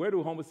 about where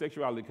do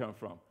homosexuality come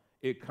from?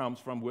 It comes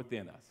from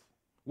within us.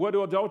 Where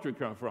do adultery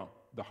come from?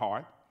 The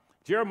heart.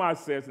 Jeremiah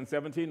says in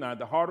 17:9,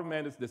 the heart of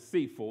man is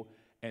deceitful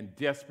and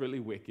desperately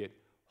wicked.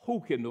 Who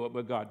can know it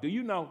but God? Do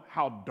you know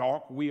how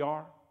dark we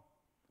are?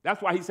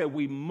 That's why he said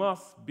we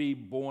must be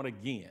born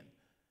again.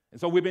 And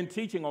so we've been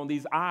teaching on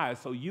these eyes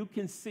so you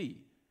can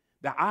see.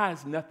 The eye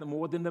is nothing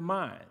more than the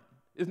mind.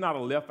 It's not a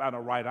left eye and a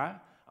right eye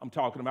I'm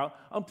talking about.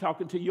 I'm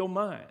talking to your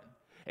mind.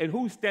 And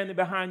who's standing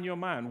behind your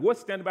mind? What's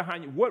standing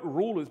behind you? What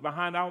rule is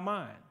behind our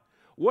mind?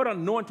 What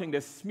anointing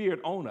that's smeared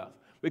on us?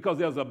 Because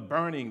there's a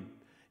burning,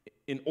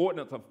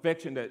 inordinate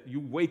affection that you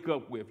wake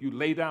up with, you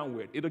lay down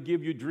with. It'll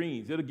give you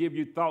dreams. It'll give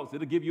you thoughts.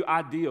 It'll give you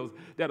ideals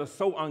that are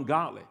so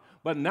ungodly.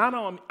 But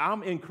now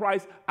I'm in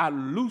Christ, I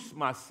loose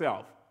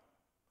myself,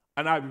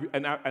 and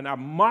I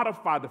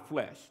modify the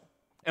flesh,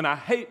 and I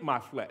hate my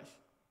flesh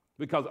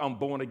because I'm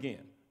born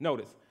again.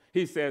 Notice,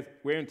 he says,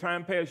 where in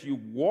time past you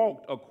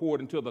walked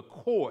according to the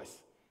course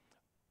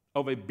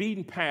of a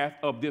beaten path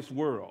of this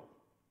world.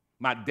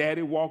 My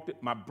daddy walked it.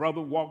 My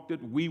brother walked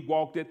it. We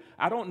walked it.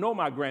 I don't know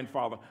my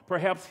grandfather.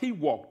 Perhaps he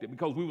walked it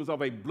because we was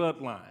of a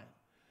bloodline.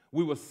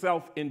 We were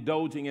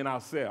self-indulging in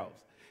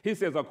ourselves. He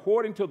says,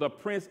 according to the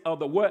prince of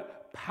the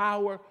what?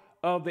 Power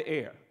of the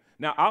air.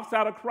 Now,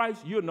 outside of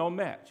Christ, you're no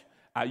match.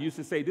 I used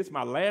to say, this is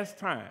my last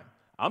time.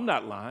 I'm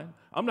not lying.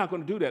 I'm not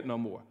going to do that no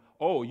more.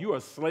 Oh, you're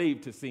a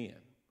slave to sin.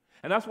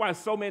 And that's why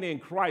so many in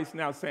Christ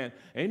now saying,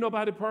 ain't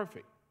nobody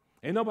perfect.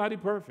 Ain't nobody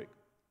perfect.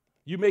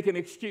 You make an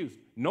excuse.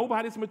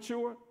 Nobody's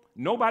mature.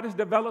 Nobody's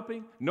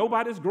developing.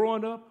 Nobody's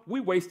growing up.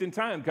 We're wasting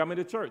time coming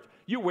to church.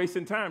 You're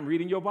wasting time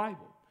reading your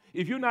Bible.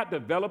 If you're not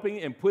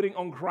developing and putting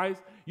on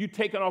Christ, you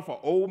taking off an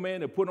old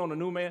man and putting on a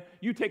new man.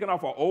 You taking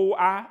off an old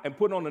eye and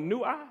putting on a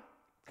new eye?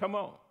 Come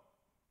on.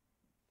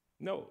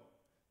 No.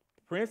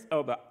 Prince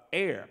of the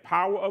air,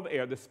 power of the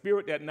air, the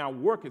spirit that now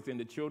worketh in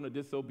the children of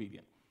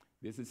disobedience.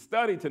 This is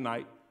study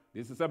tonight.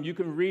 This is something you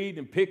can read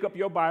and pick up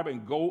your Bible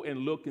and go and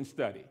look and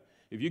study.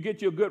 If you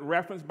get you a good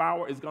reference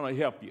Bible, it's going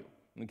to help you,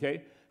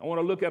 okay? I want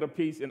to look at a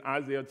piece in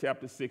Isaiah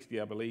chapter 60,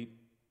 I believe.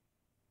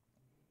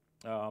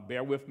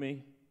 Bear with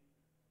me.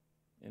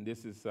 And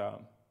this is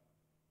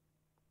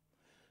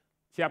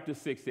chapter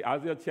 60,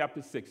 Isaiah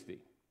chapter 60,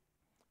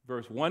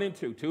 verse 1 and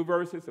 2, 2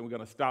 verses, and we're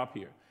going to stop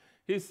here.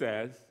 He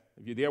says,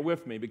 if you're there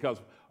with me,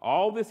 because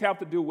all this have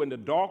to do when the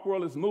dark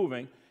world is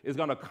moving, is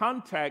going to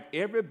contact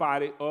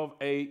everybody of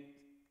a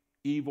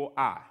evil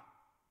eye.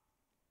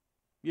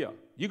 Yeah,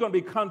 you're going to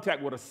be in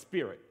contact with a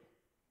spirit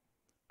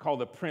called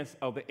the prince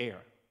of the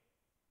air.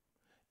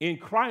 In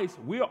Christ,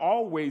 we're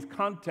always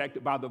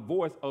contacted by the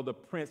voice of the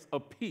Prince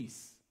of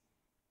Peace,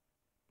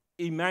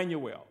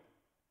 Emmanuel.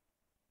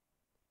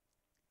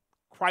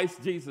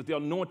 Christ Jesus, the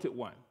anointed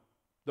one,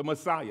 the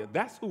Messiah.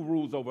 That's who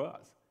rules over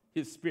us,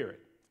 his spirit.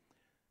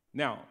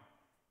 Now,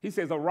 he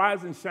says,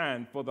 arise and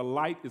shine, for the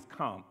light is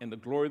come, and the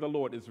glory of the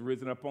Lord is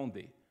risen upon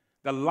thee.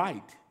 The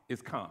light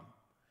is come.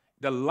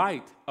 The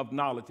light of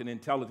knowledge and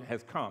intelligence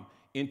has come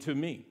into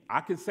me.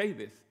 I can say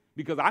this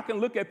because I can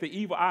look at the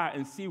evil eye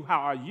and see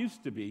how I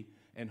used to be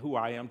and who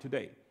I am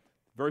today.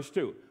 Verse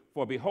 2,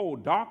 for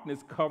behold,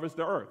 darkness covers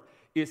the earth.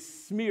 It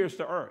smears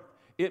the earth.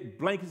 It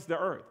blankets the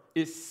earth.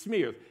 It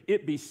smears.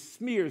 It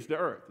besmears the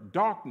earth.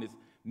 Darkness,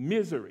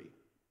 misery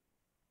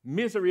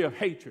of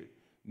hatred,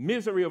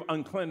 misery of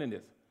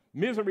uncleanness,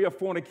 misery of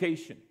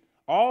fornication.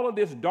 All of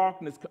this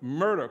darkness,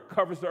 murder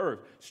covers the earth.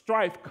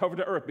 Strife covers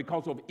the earth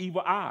because of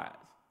evil eyes.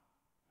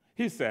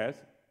 He says,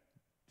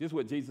 this is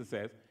what Jesus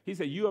says. He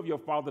said, you of your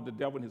father, the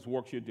devil, and his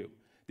works you do.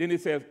 Then he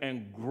says,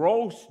 and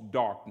gross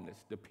darkness,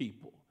 the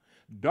people.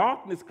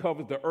 Darkness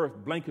covers the earth,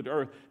 blanket the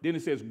earth. Then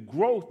it says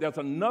gross, that's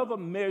another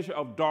measure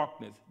of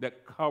darkness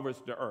that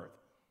covers the earth.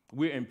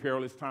 We're in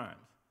perilous times.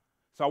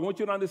 So I want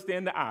you to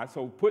understand the eye.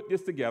 So put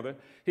this together.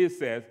 He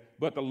says,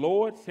 but the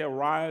Lord shall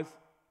rise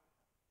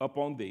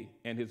upon thee,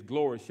 and his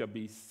glory shall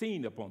be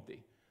seen upon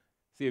thee.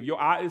 See, if your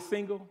eye is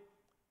single,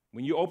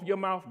 when you open your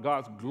mouth,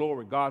 God's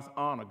glory, God's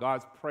honor,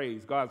 God's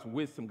praise, God's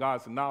wisdom,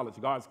 God's knowledge,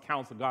 God's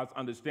counsel, God's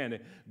understanding,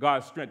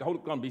 God's strength, the Holy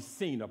Ghost is going to be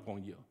seen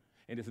upon you.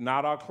 And it's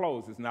not our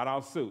clothes, it's not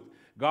our suits.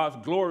 God's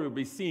glory will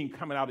be seen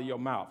coming out of your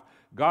mouth.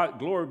 God's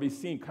glory will be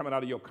seen coming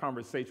out of your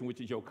conversation,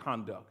 which is your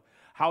conduct.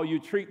 How you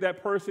treat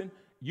that person,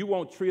 you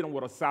won't treat them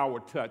with a sour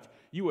touch.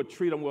 You will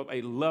treat them with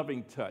a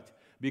loving touch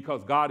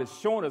because God is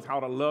showing us how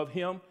to love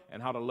him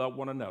and how to love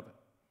one another.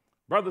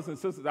 Brothers and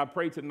sisters, I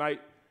pray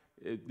tonight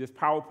this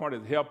PowerPoint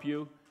has helped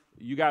you.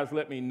 You guys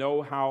let me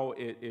know how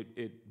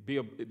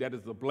that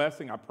is a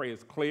blessing. I pray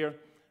it's clear.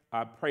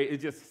 I pray it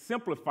just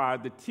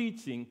simplified the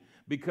teaching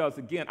because,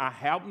 again, I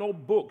have no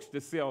books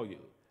to sell you.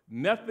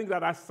 Nothing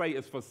that I say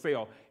is for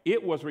sale.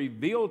 It was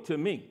revealed to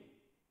me,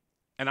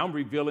 and I'm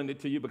revealing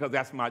it to you because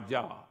that's my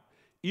job.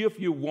 If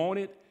you want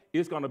it,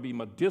 it's going to be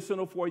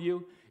medicinal for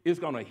you. It's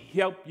going to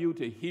help you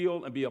to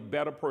heal and be a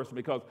better person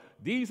because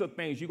these are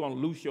things you're going to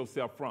loose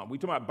yourself from. We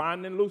talk about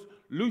binding and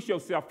loose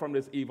yourself from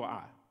this evil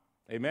eye.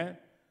 Amen?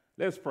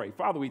 Let's pray.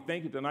 Father, we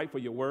thank you tonight for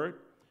your word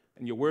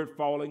and your word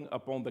falling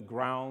upon the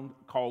ground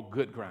called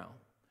good ground.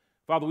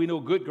 Father, we know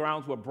good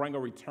grounds will bring a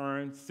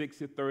return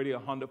 60, 30,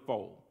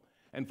 100-fold.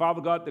 And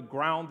Father God, the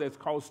ground that's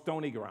called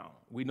stony ground,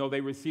 we know they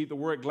receive the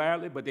word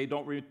gladly, but they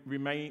don't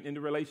remain in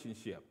the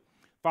relationship.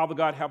 Father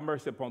God, have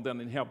mercy upon them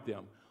and help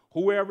them.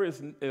 Whoever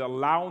is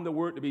allowing the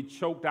word to be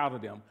choked out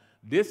of them,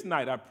 this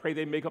night I pray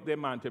they make up their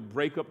mind to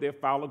break up their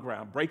fallow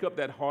ground, break up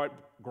that hard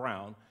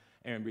ground,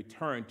 and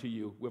return to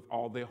you with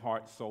all their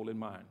heart, soul, and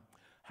mind.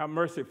 Have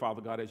mercy,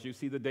 Father God, as you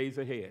see the days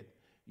ahead.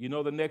 You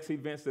know the next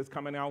events that's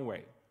coming our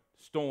way.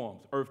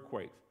 Storms,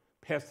 earthquakes,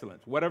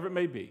 pestilence, whatever it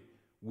may be.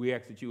 We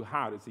ask that you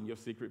hide us in your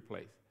secret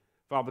place.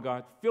 Father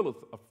God, fill us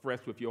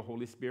afresh with your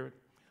Holy Spirit.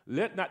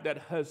 Let not that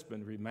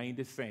husband remain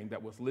the same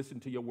that was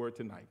listening to your word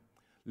tonight.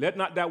 Let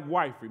not that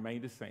wife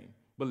remain the same,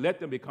 but let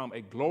them become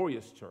a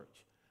glorious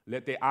church.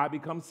 Let their eye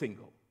become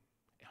single,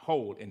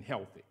 whole, and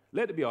healthy.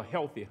 Let it be a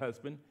healthy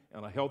husband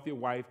and a healthy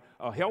wife,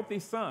 a healthy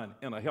son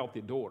and a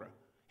healthy daughter.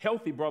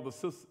 Healthy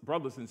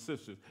brothers and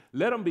sisters.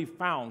 Let them be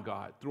found,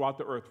 God, throughout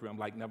the earth realm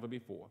like never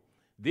before.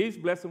 These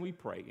blessings we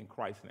pray in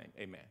Christ's name.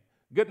 Amen.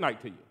 Good night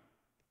to you.